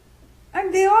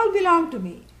 And they all belong to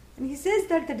me. And he says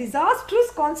that the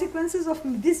disastrous consequences of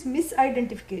this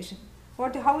misidentification.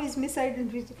 How is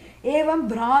misidentification? Evam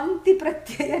bhranti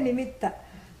pratyaya nimitta.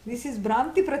 This is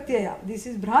bhranti pratyaya. This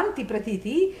is bhranti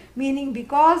pratiti, meaning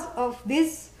because of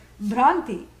this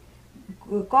bhranti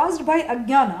caused by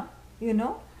ajnana,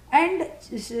 and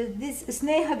this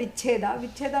sneha vichheda.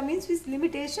 Vichheda means with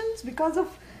limitations because of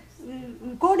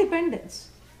codependence.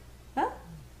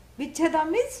 Vichheda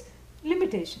means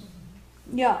limitation.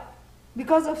 Yeah.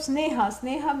 Because of sneha.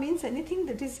 Sneha means anything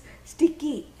that is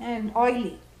sticky and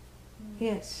oily.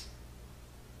 Yes.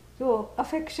 So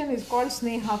affection is called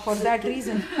sneha for that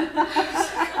reason.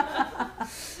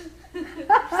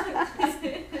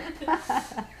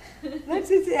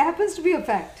 It happens to be a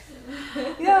fact.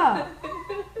 Yeah,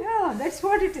 that's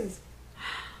what it is.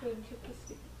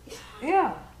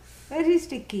 Yeah, very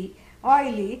sticky,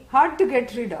 oily, hard to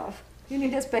get rid of. You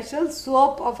need a special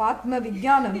soap of Adhyatma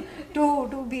Vidyanam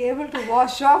to be able to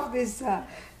wash off this,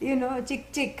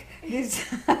 chick, this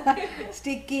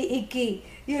sticky, icky,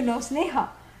 sneha.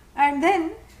 And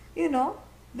then,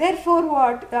 therefore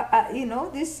what,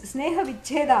 this sneha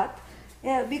vichhedat,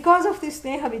 because of this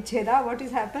sneha vichheda, what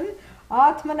has happened?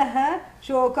 Atmanaha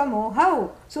shoka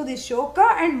moha. So this shoka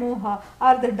and moha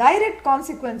are the direct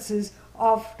consequences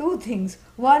of two things.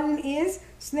 One is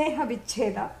sneha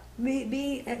vichheda,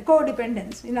 be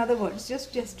codependence. In other words,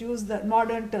 just use the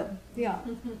modern term. Yeah.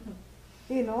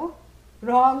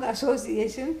 Wrong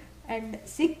association and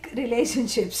sick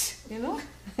relationships.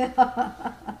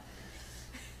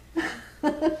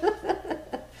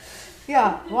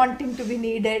 Yeah, wanting to be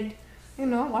needed,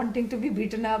 wanting to be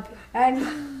beaten up,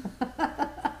 and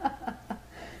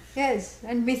yes,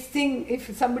 and missing.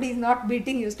 If somebody is not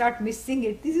beating, you start missing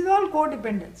it. This is all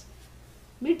codependence.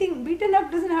 Beaten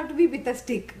up doesn't have to be with a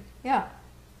stick. Yeah,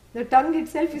 the tongue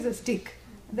itself is a stick.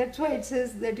 That's why it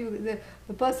says that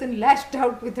the person lashed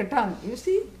out with a tongue. You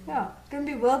see, yeah, it can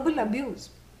be verbal abuse.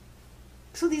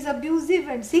 So these abusive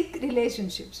and sick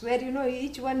relationships, where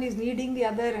each one is needing the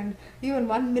other, and even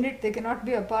 1 minute they cannot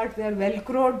be apart. They are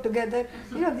velcroed together.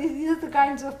 These are the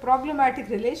kinds of problematic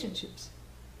relationships.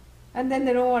 And then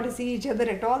they don't want to see each other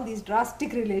at all. These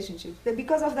drastic relationships.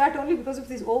 Because of that, only because of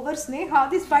this over sneha,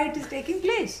 this fight is taking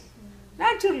place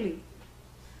naturally.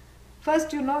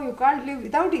 First, you can't live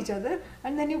without each other,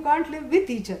 and then you can't live with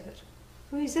each other.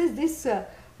 So he says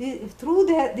through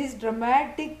this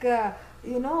dramatic,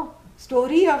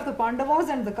 story of the Pandavas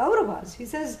and the Kauravas. He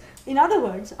says, in other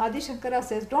words, Adi Shankara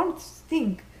says, don't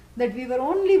think that we were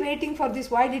only waiting for this,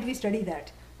 why did we study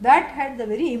that? That had the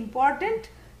very important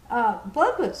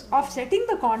purpose of setting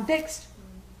the context.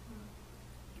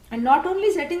 And not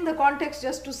only setting the context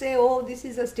just to say, oh, this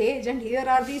is a stage and here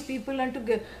are these people, and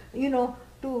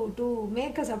to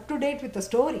make us up to date with the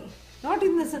story. Not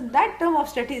in that term of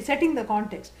setting the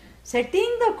context.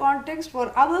 Setting the context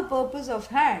for our purpose at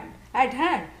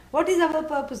hand. What is our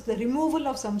purpose? The removal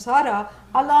of samsara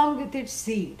along with its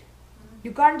seed.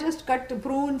 You can't just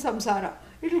prune samsara.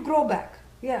 It will grow back.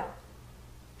 Yeah.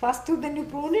 Faster than you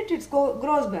prune it, it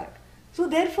grows back. So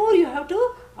therefore you have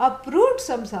to uproot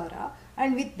samsara,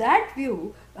 and with that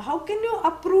view, how can you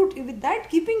uproot,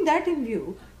 keeping that in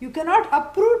view, you cannot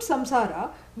uproot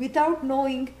samsara without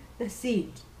knowing the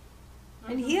seed.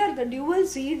 And here the dual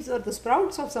seeds or the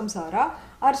sprouts of samsara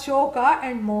are shoka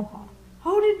and moha.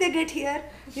 How did they get here?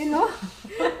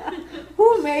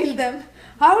 Who mailed them?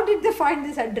 How did they find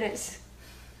this address?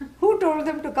 Who told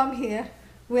them to come here?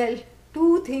 Well,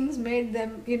 two things made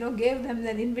them, gave them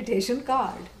an invitation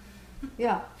card.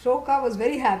 Yeah, Shoka was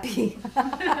very happy.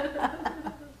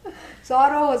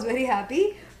 Sorrow was very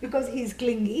happy because he is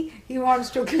clingy. He wants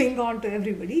to cling on to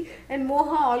everybody. And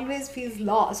Moha always feels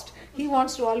lost. He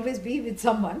wants to always be with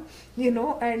someone,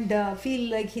 and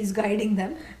feel like he's guiding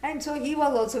them. And so he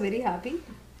was also very happy.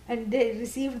 and they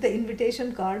received the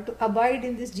invitation card to abide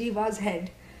in this Jiva's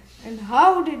head. And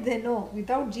how did they know,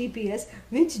 without GPS,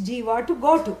 which Jiva to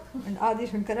go to? And Adi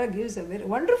Shankara gives a very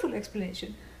wonderful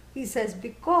explanation. He says,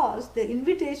 because the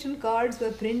invitation cards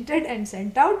were printed and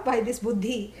sent out by this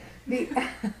Buddhi,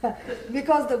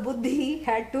 because the Buddhi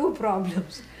had two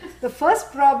problems. The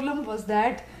first problem was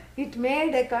that it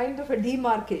made a kind of a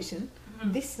demarcation.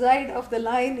 This side of the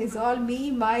line is all me,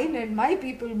 mine, and my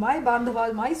people, my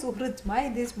bandhavas, my suhrits, my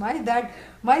this, my that,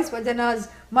 my swajanas,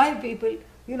 my people,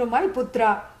 my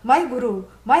putra, my guru,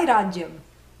 my rajyam.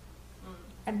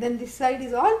 And then this side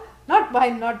is all not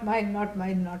mine, not mine, not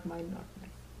mine, not mine, not mine.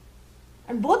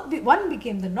 And one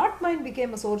became, the not mine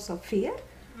became a source of fear,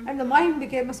 and the mine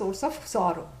became a source of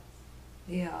sorrow.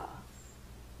 Yeah.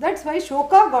 That's why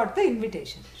Shoka got the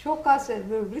invitation. Shoka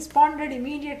responded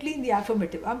immediately in the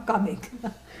affirmative. I'm coming.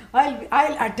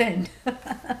 I'll attend.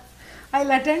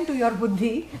 I'll attend to your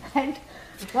buddhi, and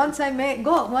once I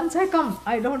come,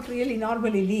 I don't really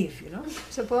normally leave,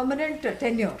 It's a permanent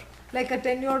tenure, like a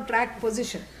tenure track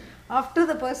position. After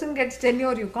the person gets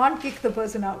tenure, you can't kick the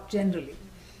person out generally.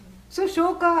 So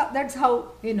Shoka, that's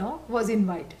how, was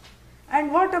invited.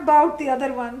 And what about the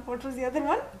other one? What was the other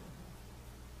one?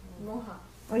 Moha.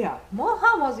 Oh yeah,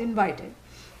 Moha was invited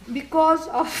because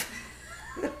of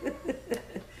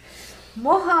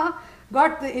Moha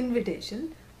got the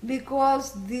invitation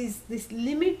because these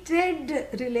limited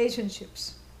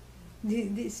relationships,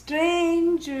 the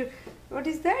strange, what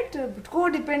is that?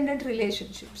 Codependent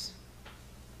relationships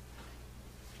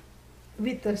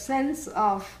with a sense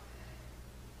of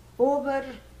over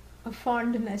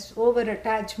fondness, over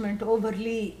attachment,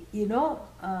 overly,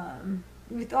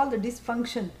 with all the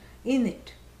dysfunction in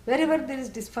it. Wherever there is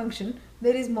dysfunction,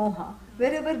 there is moha.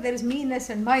 Wherever there is meanness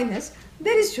and minus,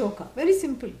 there is shoka. Very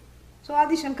simple. So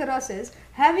Adi Shankara says,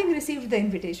 having received the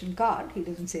invitation card, he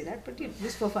doesn't say that, but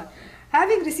just for fun,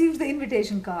 having received the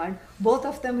invitation card, both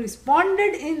of them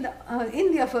responded in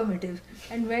the affirmative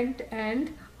and went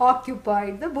and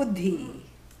occupied the buddhi.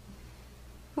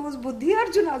 Whose buddhi?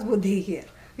 Arjuna's buddhi here.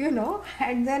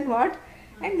 And then what?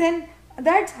 And then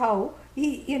that's how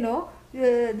he,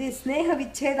 the sneha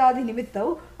vichedadi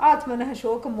nimittau atmanah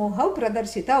shoka moha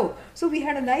pradarsitau. So we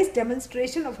had a nice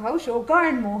demonstration of how shoka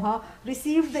and moha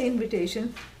received the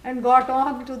invitation and got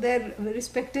on to their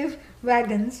respective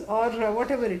wagons or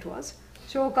whatever it was.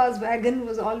 Shoka's wagon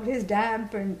was always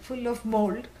damp and full of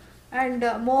mold, and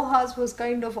moha's was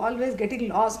kind of always getting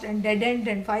lost and dead end,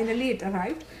 and finally it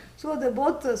arrived. So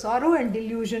both sorrow and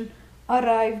delusion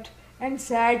arrived and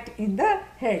sat in the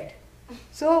head.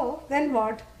 So then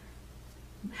what?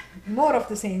 More of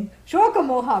the same. Shoka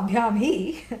moha abhyam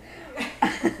hi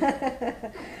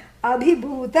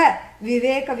abhibhuta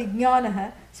viveka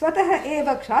vijnanah swatah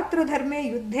eva kshatra dharme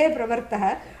yuddhe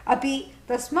pravartah api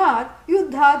tasmat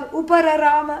yuddhad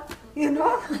upararama.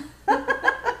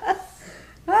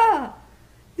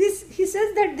 This, he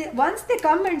says that once they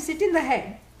come and sit in the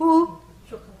head, who?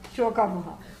 Shoka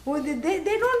moha.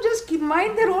 They don't just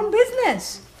mind their own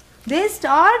business. They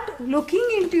start looking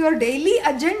into your daily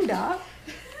agenda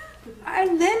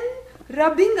and then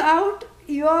rubbing out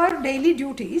your daily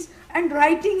duties and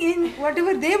writing in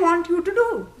whatever they want you to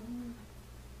do.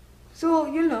 So,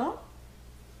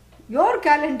 your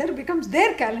calendar becomes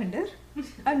their calendar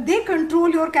and they control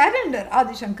your calendar,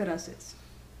 Adi Shankara says.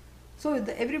 So,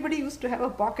 everybody used to have a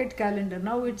pocket calendar.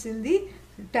 Now it's in the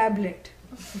tablet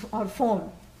or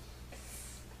phone.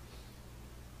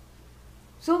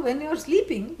 So when you are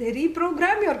sleeping, they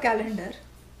reprogram your calendar,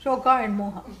 shoka and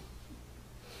moha.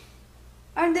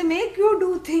 And they make you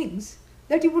do things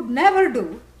that you would never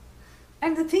do.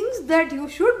 And the things that you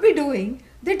should be doing,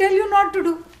 they tell you not to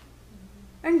do.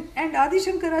 And Adi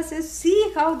Shankara says,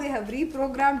 see how they have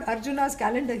reprogrammed Arjuna's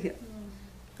calendar here.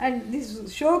 And this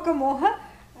shoka moha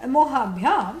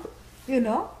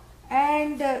bhyam,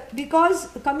 and because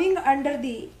coming under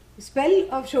the spell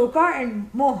of shoka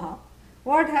and moha,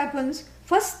 what happens?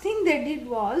 First thing they did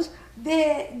was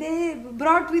they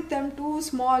brought with them two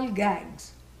small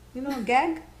gags.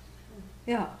 Gag?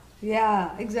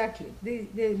 Yeah, exactly.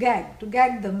 They gag, to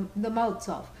gag the mouths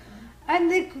off.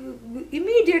 And they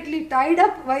immediately tied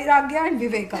up Vairagya and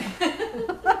Viveka.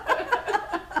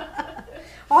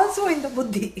 Also in the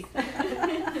buddhi.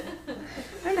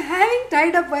 And having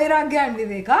tied up Vairagya and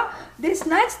Viveka, they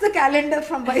snatched the calendar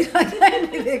from Vairagya and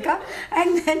Viveka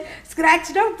and then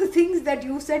scratched out the things that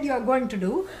you said you are going to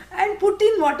do and put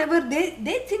in whatever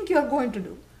they think you are going to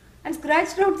do. And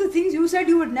scratched out the things you said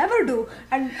you would never do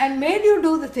and made you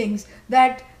do the things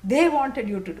that they wanted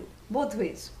you to do. Both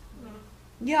ways.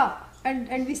 Yeah.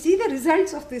 And we see the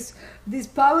results of this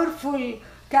powerful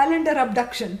calendar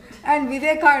abduction and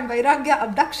Viveka and Vairagya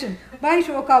abduction by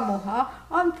Shoka Moha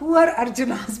on poor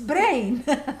Arjuna's brain.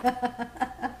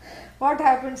 What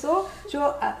happens? So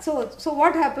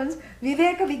what happens?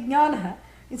 Viveka Vijnana.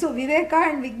 So Viveka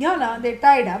and Vijnana, they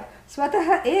tied up.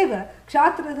 Swataha eva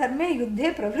kshatra dharme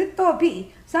yuddhe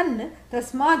pravrittopi san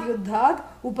tasmad yuddhad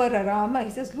upararama.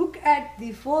 He says, look at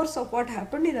the force of what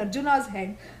happened in Arjuna's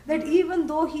head, that even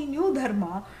though he knew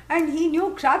dharma and he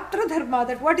knew kshatra dharma,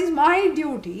 that what is my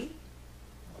duty,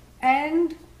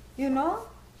 and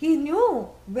he knew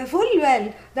full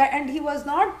well that, and he was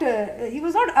not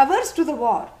averse to the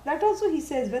war. That also he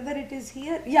says, whether it is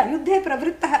here, yuddhe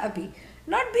pravrittaha api.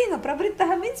 Not being a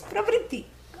pravrittaha means pravritti,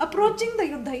 approaching the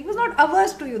yuddha. He was not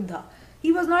averse to yuddha.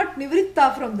 He was not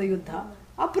nivritta from the yuddha.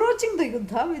 Approaching the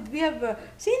yuddha, we have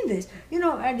seen this,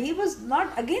 and he was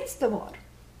not against the war.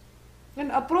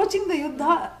 And approaching the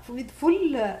yuddha with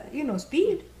full,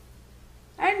 speed.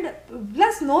 And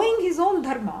plus knowing his own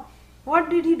dharma, what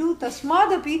did he do?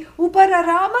 Tasmadapi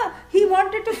upararama. He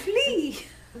wanted to flee.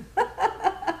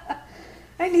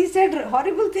 And he said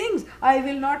horrible things. I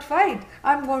will not fight.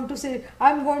 I'm going to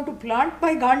plant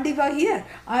my Gandiva here.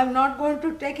 I'm not going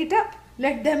to take it up.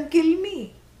 Let them kill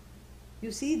me.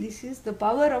 You see, this is the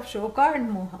power of Shoka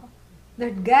and Moha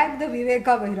that gag the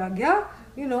Viveka Vairagya,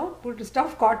 put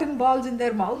stuff cotton balls in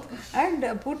their mouth and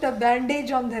put a bandage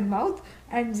on their mouth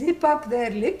and zip up their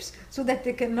lips so that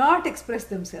they cannot express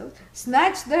themselves.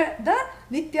 Snatch the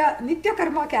Nitya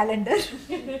Karma calendar.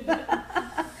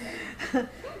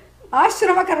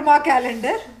 Ashrama Karma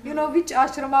calendar, which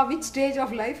ashrama, which stage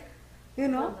of life,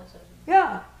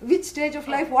 which stage of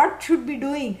life, what should be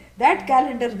doing. That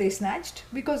calendar they snatched,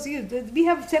 because we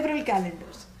have several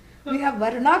calendars. We have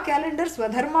Varna calendar,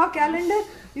 Swadharma calendar,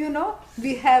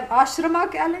 we have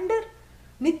Ashrama calendar,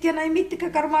 Nitya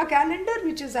Naimittika Karma calendar,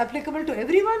 which is applicable to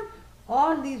everyone.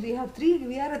 All these, we are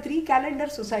a 3 calendar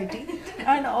society,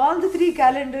 and all the 3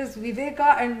 calendars,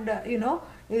 Viveka and,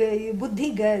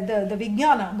 Buddhi, the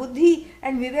Vijnana, Buddhi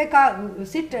and Viveka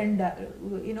sit and,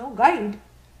 guide.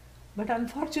 But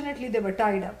unfortunately they were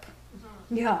tied up.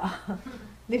 Yeah,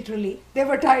 literally. They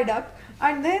were tied up.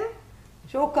 And then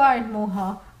Shoka and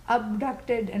Moha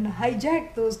abducted and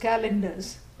hijacked those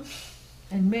calendars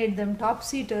and made them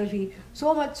topsy-turvy.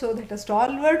 So much so that a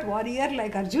stalwart warrior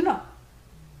like Arjuna,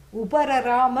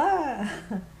 Upararama,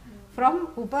 from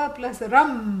Upa plus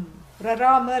Ram,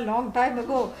 Rarama, long time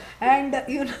ago. And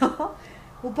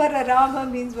Upararama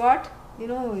means what?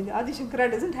 Adi Shankara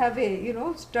doesn't have a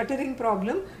stuttering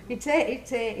problem. It's a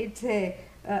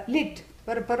lit,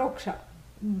 paroksha,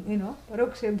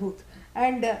 paroksha bhut.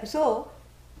 And so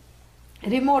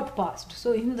remote past.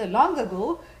 So in the long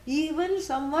ago, even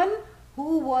someone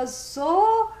who was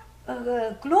so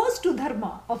close to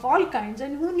dharma of all kinds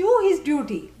and who knew his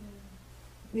duty,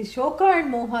 the Shoka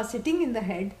and Moha sitting in the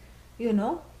head,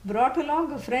 brought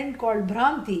along a friend called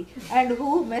Bhranti and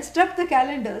who messed up the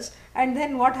calendars, and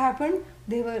then what happened?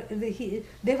 They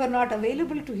were not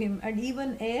available to him, and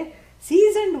even a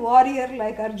seasoned warrior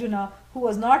like Arjuna, who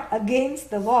was not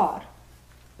against the war,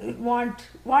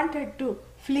 wanted to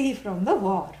flee from the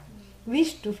war,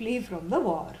 wished to flee from the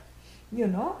war,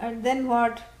 and then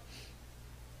what?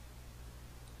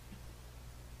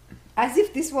 As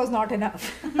if this was not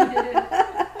enough.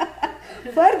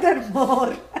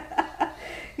 Furthermore,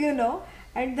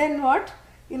 and then what?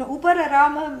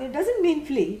 Upararama, it doesn't mean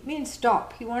flee, it means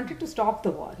stop. He wanted to stop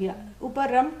the war,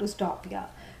 Uparam, to stop,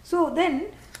 So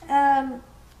then, now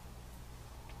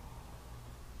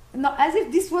as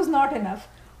if this was not enough,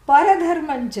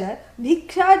 Paradharmancha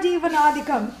Bhiksha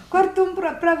Jivanadikam Kartum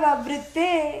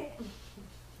Pravavritte.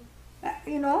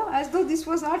 As though this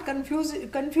was not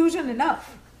confusion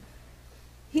enough.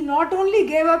 He not only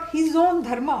gave up his own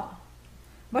dharma,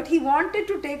 but he wanted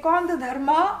to take on the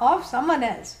dharma of someone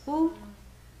else. Who?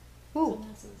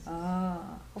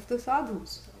 Of the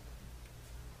sadhus.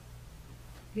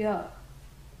 Yeah.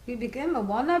 He became a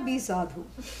wannabe sadhu.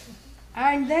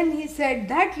 And then he said,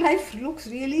 that life looks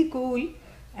really cool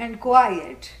and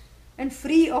quiet and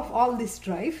free of all this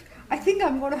strife. I think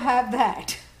I'm going to have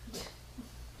that.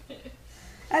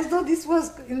 As though this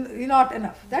was not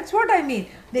enough. That's what I mean.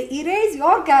 They erase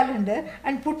your calendar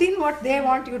and put in what they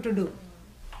want you to do.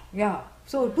 Yeah.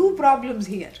 So 2 problems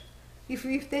here.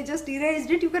 If they just erased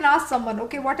it, you can ask someone,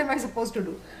 okay, what am I supposed to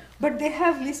do? But they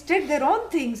have listed their own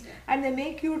things and they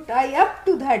make you tie up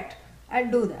to that and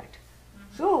do that.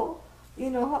 So,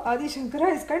 Adi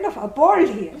Shankara is kind of appalled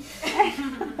here.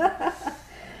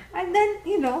 And then,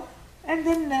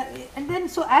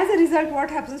 so as a result, what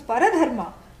happens?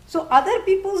 Paradharma. So other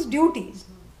people's duties.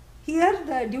 Here,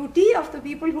 the duty of the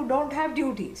people who don't have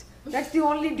duties. That's the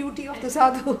only duty of the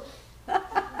sadhu.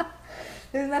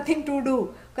 there is nothing to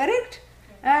do. Correct?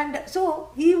 And so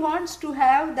he wants to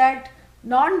have that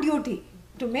non-duty,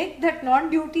 to make that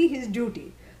non-duty his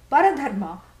duty.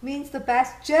 Paradharma means the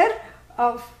pasture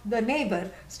of the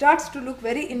neighbor starts to look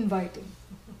very inviting.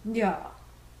 Yeah.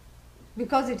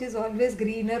 Because it is always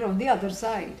greener on the other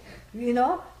side.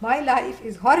 My life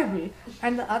is horrible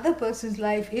and the other person's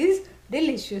life is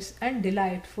delicious and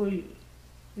delightful.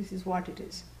 This is what it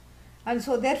is. And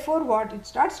so therefore what? It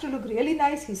starts to look really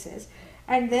nice, he says.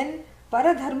 And then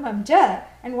paradharmam cha.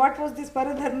 And what was this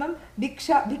paradharmam?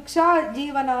 Bhiksha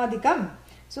jivanadikam.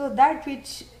 So that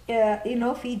which,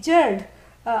 featured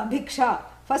bhiksha.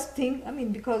 First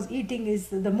thing, because eating is,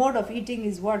 the mode of eating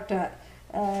is what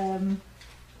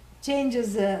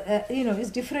changes,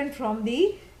 is different from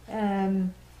the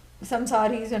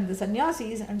samsaris and the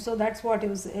sannyasis, and so that's what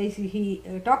he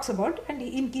talks about, and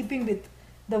in keeping with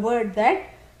the word that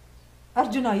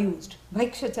Arjuna used.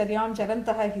 Bhaikshacharyaam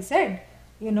charantaha, he said,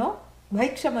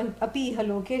 bhaiksham api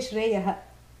loke shreyah.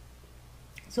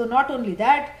 So not only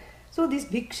that, so this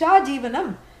bhiksha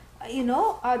jivanam,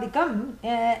 adikam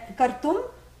kartum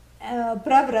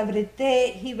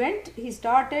pravravritte, he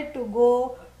started to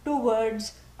go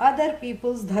towards other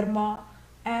people's dharma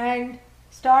and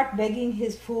start begging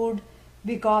his food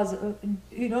because,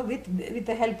 with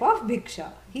the help of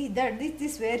bhiksha. This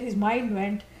is where his mind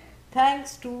went,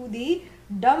 thanks to the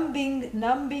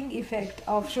numbing effect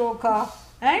of shoka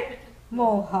and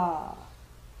moha.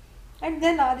 And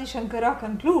then Adi Shankara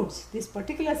concludes this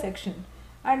particular section,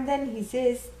 and then he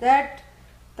says that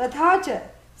tathacha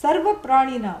sarva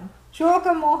praninam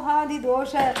shoka mohadi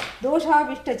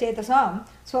doshavishta chetasam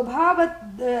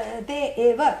swabhavate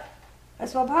eva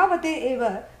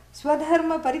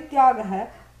swadharma parityagah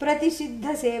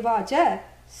pratisiddha seva cha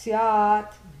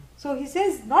syat. So he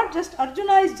says, not just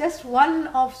Arjuna is just one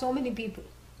of so many people.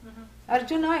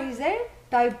 Arjuna is a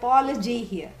typology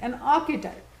here, an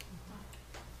archetype.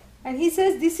 And he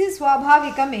says this is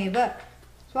swabhavikam eva.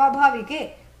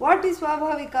 Swabhavike. What is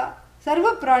swabhavika?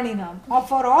 Sarva praninam, or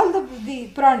for all the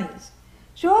pranis.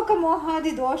 Shoka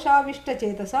mohadi doshavishta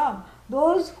chetasam,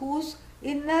 those whose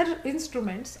inner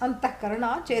instruments,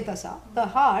 antahkarana, chetasa, the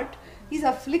heart, is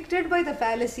afflicted by the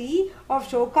fallacy of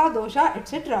shoka, dosha,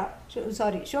 etc.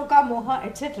 Shoka, moha,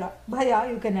 etc. Bhaya,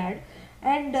 you can add.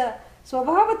 And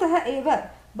swabhavatah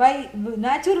eva, by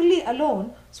naturally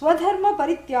alone, swadharma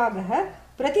parityagah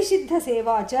pratisiddha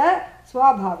seva cha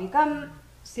swabhavikam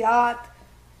syat.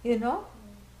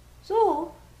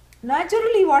 So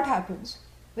naturally what happens?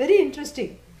 Very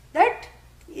interesting, that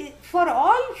for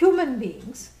all human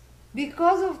beings,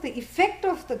 because of the effect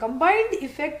of the combined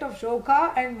effect of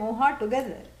shoka and moha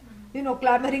together,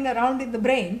 clamoring around in the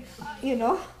brain,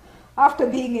 after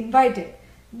being invited,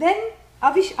 then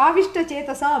avishta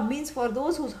chetasam means for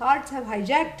those whose hearts have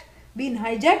been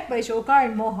hijacked by shoka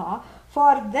and moha,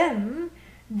 for them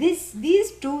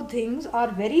these two things are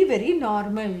very, very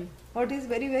normal. What is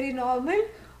very, very normal?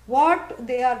 What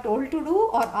they are told to do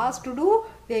or asked to do,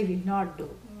 they will not do.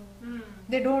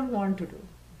 They don't want to do.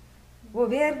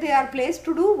 Where they are placed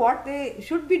to do what they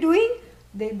should be doing,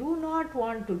 they do not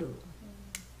want to do.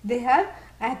 They have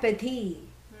apathy.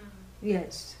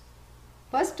 Yes.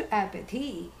 First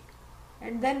apathy.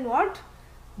 And then what?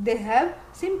 They have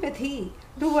sympathy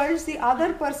towards the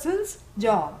other person's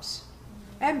jobs.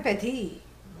 Empathy.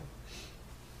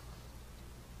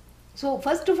 So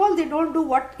first of all, they don't do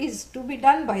what is to be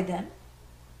done by them.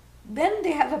 Then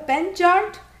they have a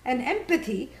penchant and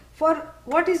empathy for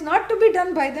what is not to be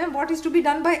done by them, what is to be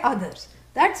done by others.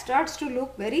 That starts to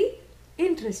look very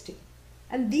interesting.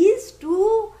 And these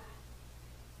two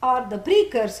are the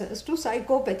precursors to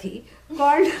psychopathy,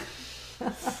 called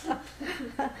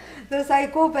the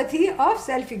psychopathy of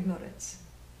self-ignorance.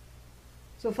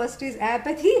 So first is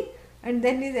apathy, and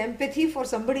then is empathy for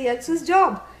somebody else's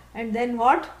job, and then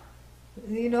what?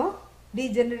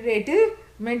 Degenerative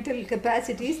mental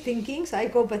capacities, thinking,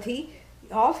 psychopathy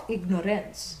of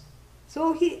ignorance.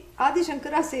 So Adi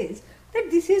Shankara says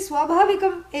that this is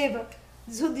swabhavikam eva.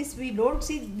 So this, we don't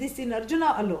see this in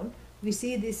Arjuna alone, we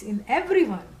see this in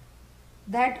everyone.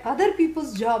 That other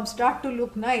people's jobs start to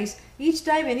look nice each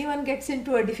time anyone gets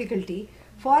into a difficulty.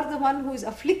 For the one who is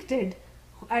afflicted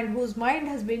and whose mind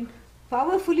has been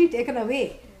powerfully taken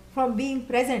away from being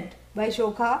present by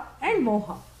shoka and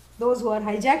moha. Those who are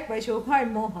hijacked by shoka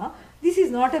and moha, this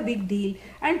is not a big deal.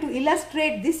 And to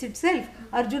illustrate this itself,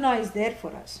 Arjuna is there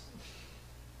for us.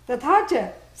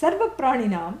 Tathacha sarva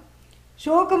praninam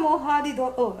shoka mohadi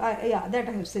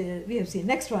that we have seen.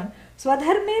 Next one.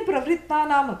 Swadharme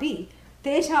pravrittanam api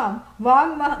tesham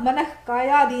vang manah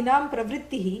kayadinam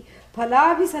pravrittihi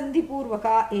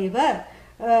phalabhisandhipurvaka eva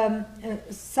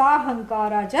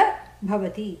sahankara cha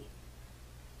bhavati.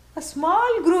 A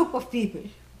small group of people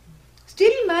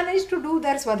still manage to do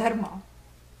their swadharma.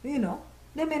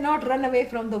 They may not run away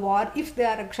from the war if they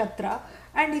are a kshatriya,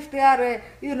 and if they are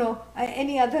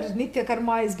any other nitya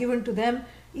karma is given to them,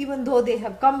 even though they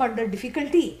have come under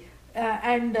difficulty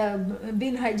and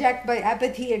been hijacked by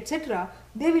apathy, etc.,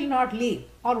 they will not leave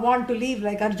or want to leave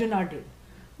like Arjuna did.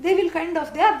 They will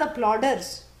they are the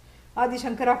plodders. Adi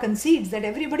Shankara concedes that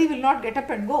everybody will not get up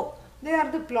and go. They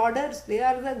are the plodders, they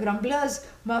are the grumblers,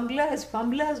 mumblers,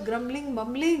 fumblers, grumbling,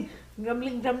 mumbling,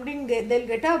 grumbling, they'll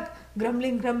get up,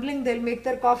 grumbling, they'll make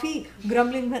their coffee,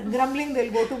 grumbling,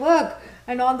 they'll go to work,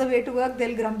 and on the way to work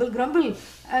they'll grumble,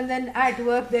 and then at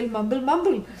work they'll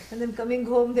mumble, and then coming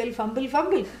home they'll fumble.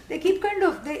 They keep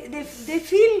they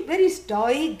feel very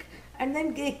stoic, and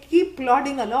then they keep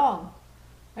plodding along.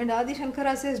 And Adi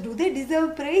Shankara says, do they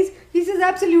deserve praise? He says,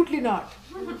 absolutely not.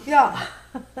 Yeah.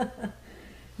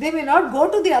 They may not go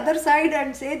to the other side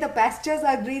and say the pastures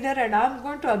are greener and I'm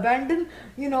going to abandon,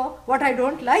 what I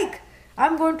don't like.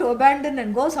 I'm going to abandon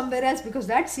and go somewhere else because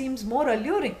that seems more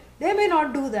alluring. They may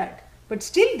not do that. But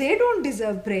still they don't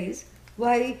deserve praise.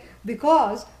 Why?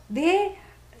 Because they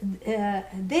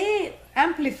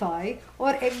amplify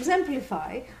or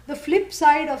exemplify the flip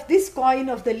side of this coin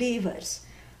of the levers.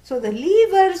 So the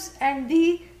levers and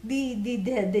the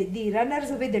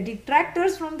runners away, the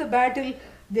detractors from the battle,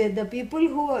 the people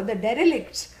who are the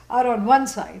derelicts are on one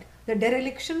side. The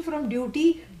dereliction from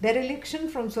duty, dereliction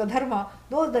from swadharma,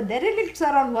 those the derelicts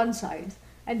are on one side.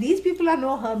 And these people are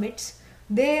no hermits.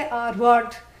 They are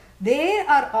what? They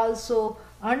are also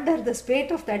under the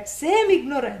spate of that same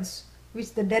ignorance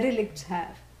which the derelicts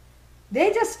have.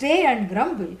 They just stay and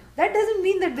grumble. That doesn't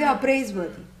mean that they are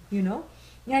praiseworthy,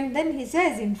 And then he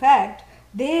says, in fact,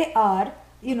 they are,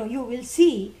 you will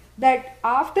see that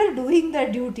after doing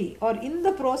their duty or in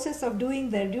the process of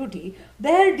doing their duty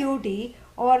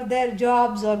or their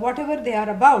jobs or whatever they are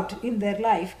about in their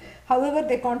life, however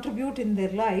they contribute in their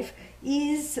life,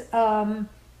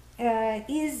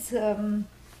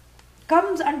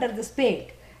 comes under the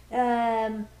spate.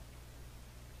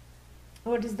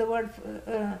 What is the word?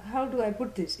 How do I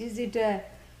put this? It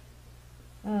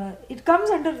comes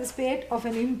under the spate of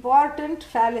an important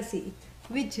fallacy,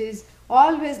 which is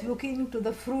always looking to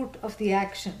the fruit of the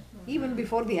action, even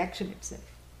before the action itself.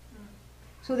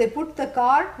 So they put the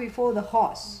cart before the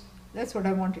horse. That's what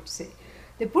I wanted to say.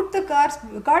 They put the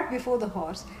cart before the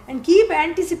horse and keep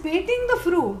anticipating the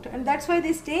fruit, and that's why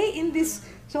they stay in this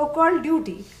so-called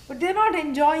duty, but they're not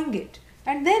enjoying it.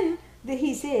 And then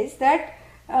he says that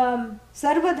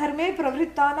sarvadharme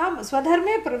pravrittanam,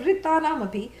 swadharme pravrittanam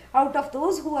api, out of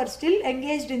those who are still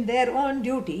engaged in their own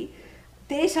duty,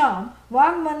 tesham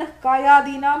vangmanah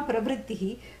kayadinam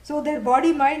pravrittihi, so their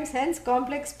body, mind, sense,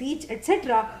 complex, speech,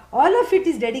 etc., all of it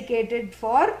is dedicated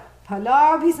for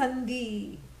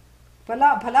phalabhisandhi.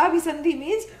 Phalabhisandhi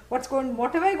means what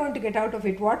am I going to get out of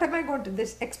it? What am I going to,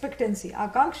 this expectancy,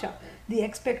 akanksha. The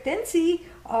expectancy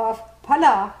of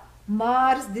phala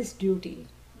mars this duty.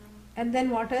 And then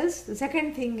what else? The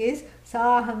second thing is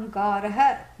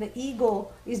sahankaraha. The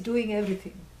ego is doing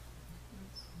everything.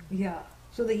 Yeah.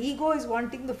 So the ego is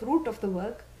wanting the fruit of the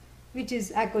work, which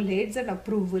is accolades and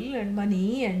approval and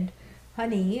money and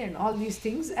honey and all these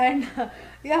things. And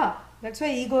yeah, that's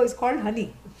why ego is called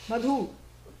honey, madhu.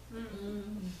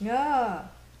 Yeah.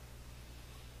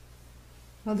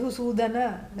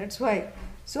 Madhusudana. That's why.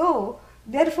 So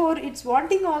therefore it's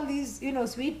wanting all these,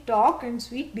 sweet talk and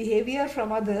sweet behavior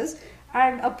from others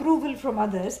and approval from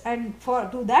others, and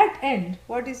to that end,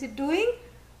 what is it doing?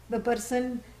 The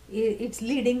person, it's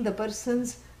leading the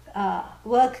person's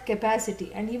work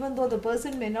capacity, and even though the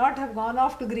person may not have gone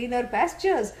off to greener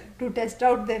pastures to test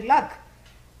out their luck,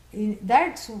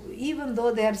 that's even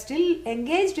though they are still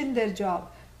engaged in their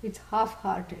job, it's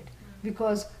half-hearted,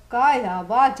 because kaya,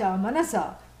 vacha,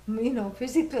 manasa,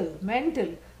 physical,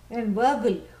 mental and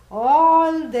verbal,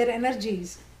 all their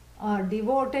energies are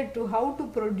devoted to how to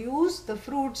produce the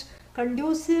fruits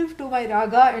conducive to my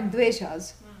raga and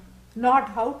dveshas, not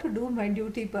how to do my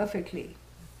duty perfectly.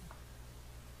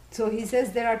 So he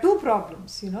says there are two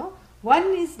problems,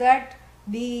 One is that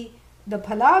the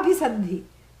phalabhisandhi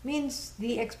means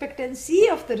the expectancy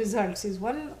of the results is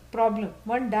one problem,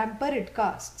 one damper it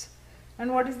casts.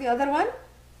 And what is the other one?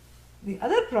 The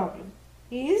other problem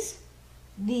is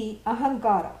the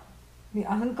ahankara. The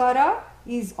ahankara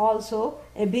is also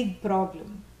a big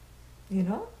problem,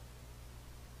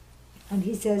 And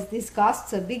he says this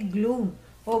casts a big gloom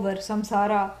over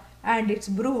samsara and its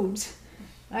broods,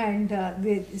 and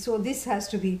so this has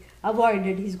to be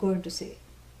avoided, he's going to say.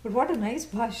 But what a nice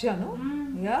bhashya, no?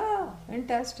 Yeah,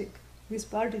 fantastic. This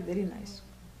part is very nice.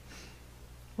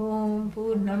 Om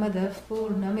Purnamadah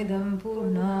Purnamidam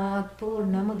Purnat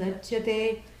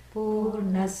Purnamudachyate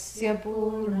Purnasya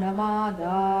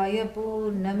Purnamadaya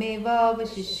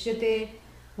Purnamevavashishyate.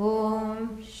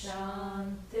 Om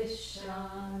Shanti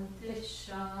Shanti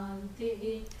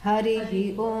Shanti.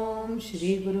 Harihi Om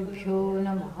Shri Gurubhyo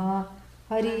Namaha.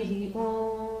 Harihi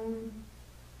Om.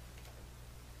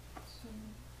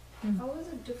 How is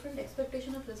it different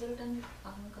expectation of result and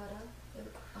ahankara?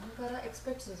 Ahankara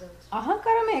expects results.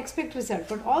 Ahankara may expect result,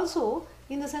 but also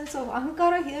in the sense of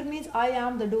ahankara here means I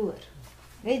am the doer.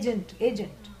 Agent.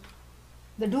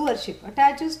 The doership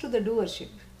attaches to the doership.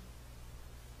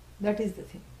 That is the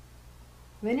thing.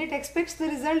 When it expects the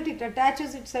result, it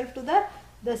attaches itself to the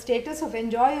status of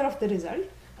enjoyer of the result,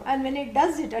 and when it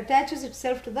does, it attaches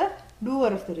itself to the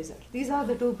doer of the result. These are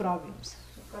the two problems.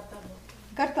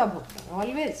 Karta bhokta,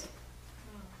 always.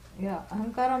 Yeah,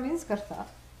 ahankara means karta,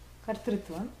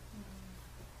 kartritvam.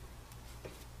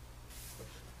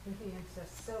 Vivian says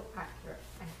so accurate.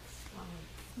 Thanks, Mommy.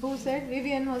 Who said?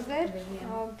 Vivian was there? Vivian.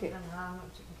 Okay. And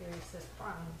Ramachandra says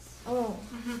France. Oh.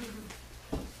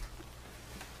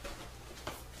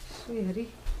 Sri Hari.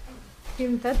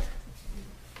 Kim tat?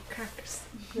 Crackers.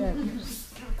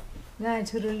 Crackers.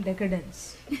 Natural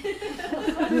decadence.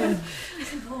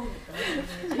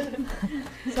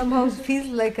 Somehow it feels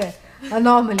like an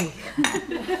anomaly.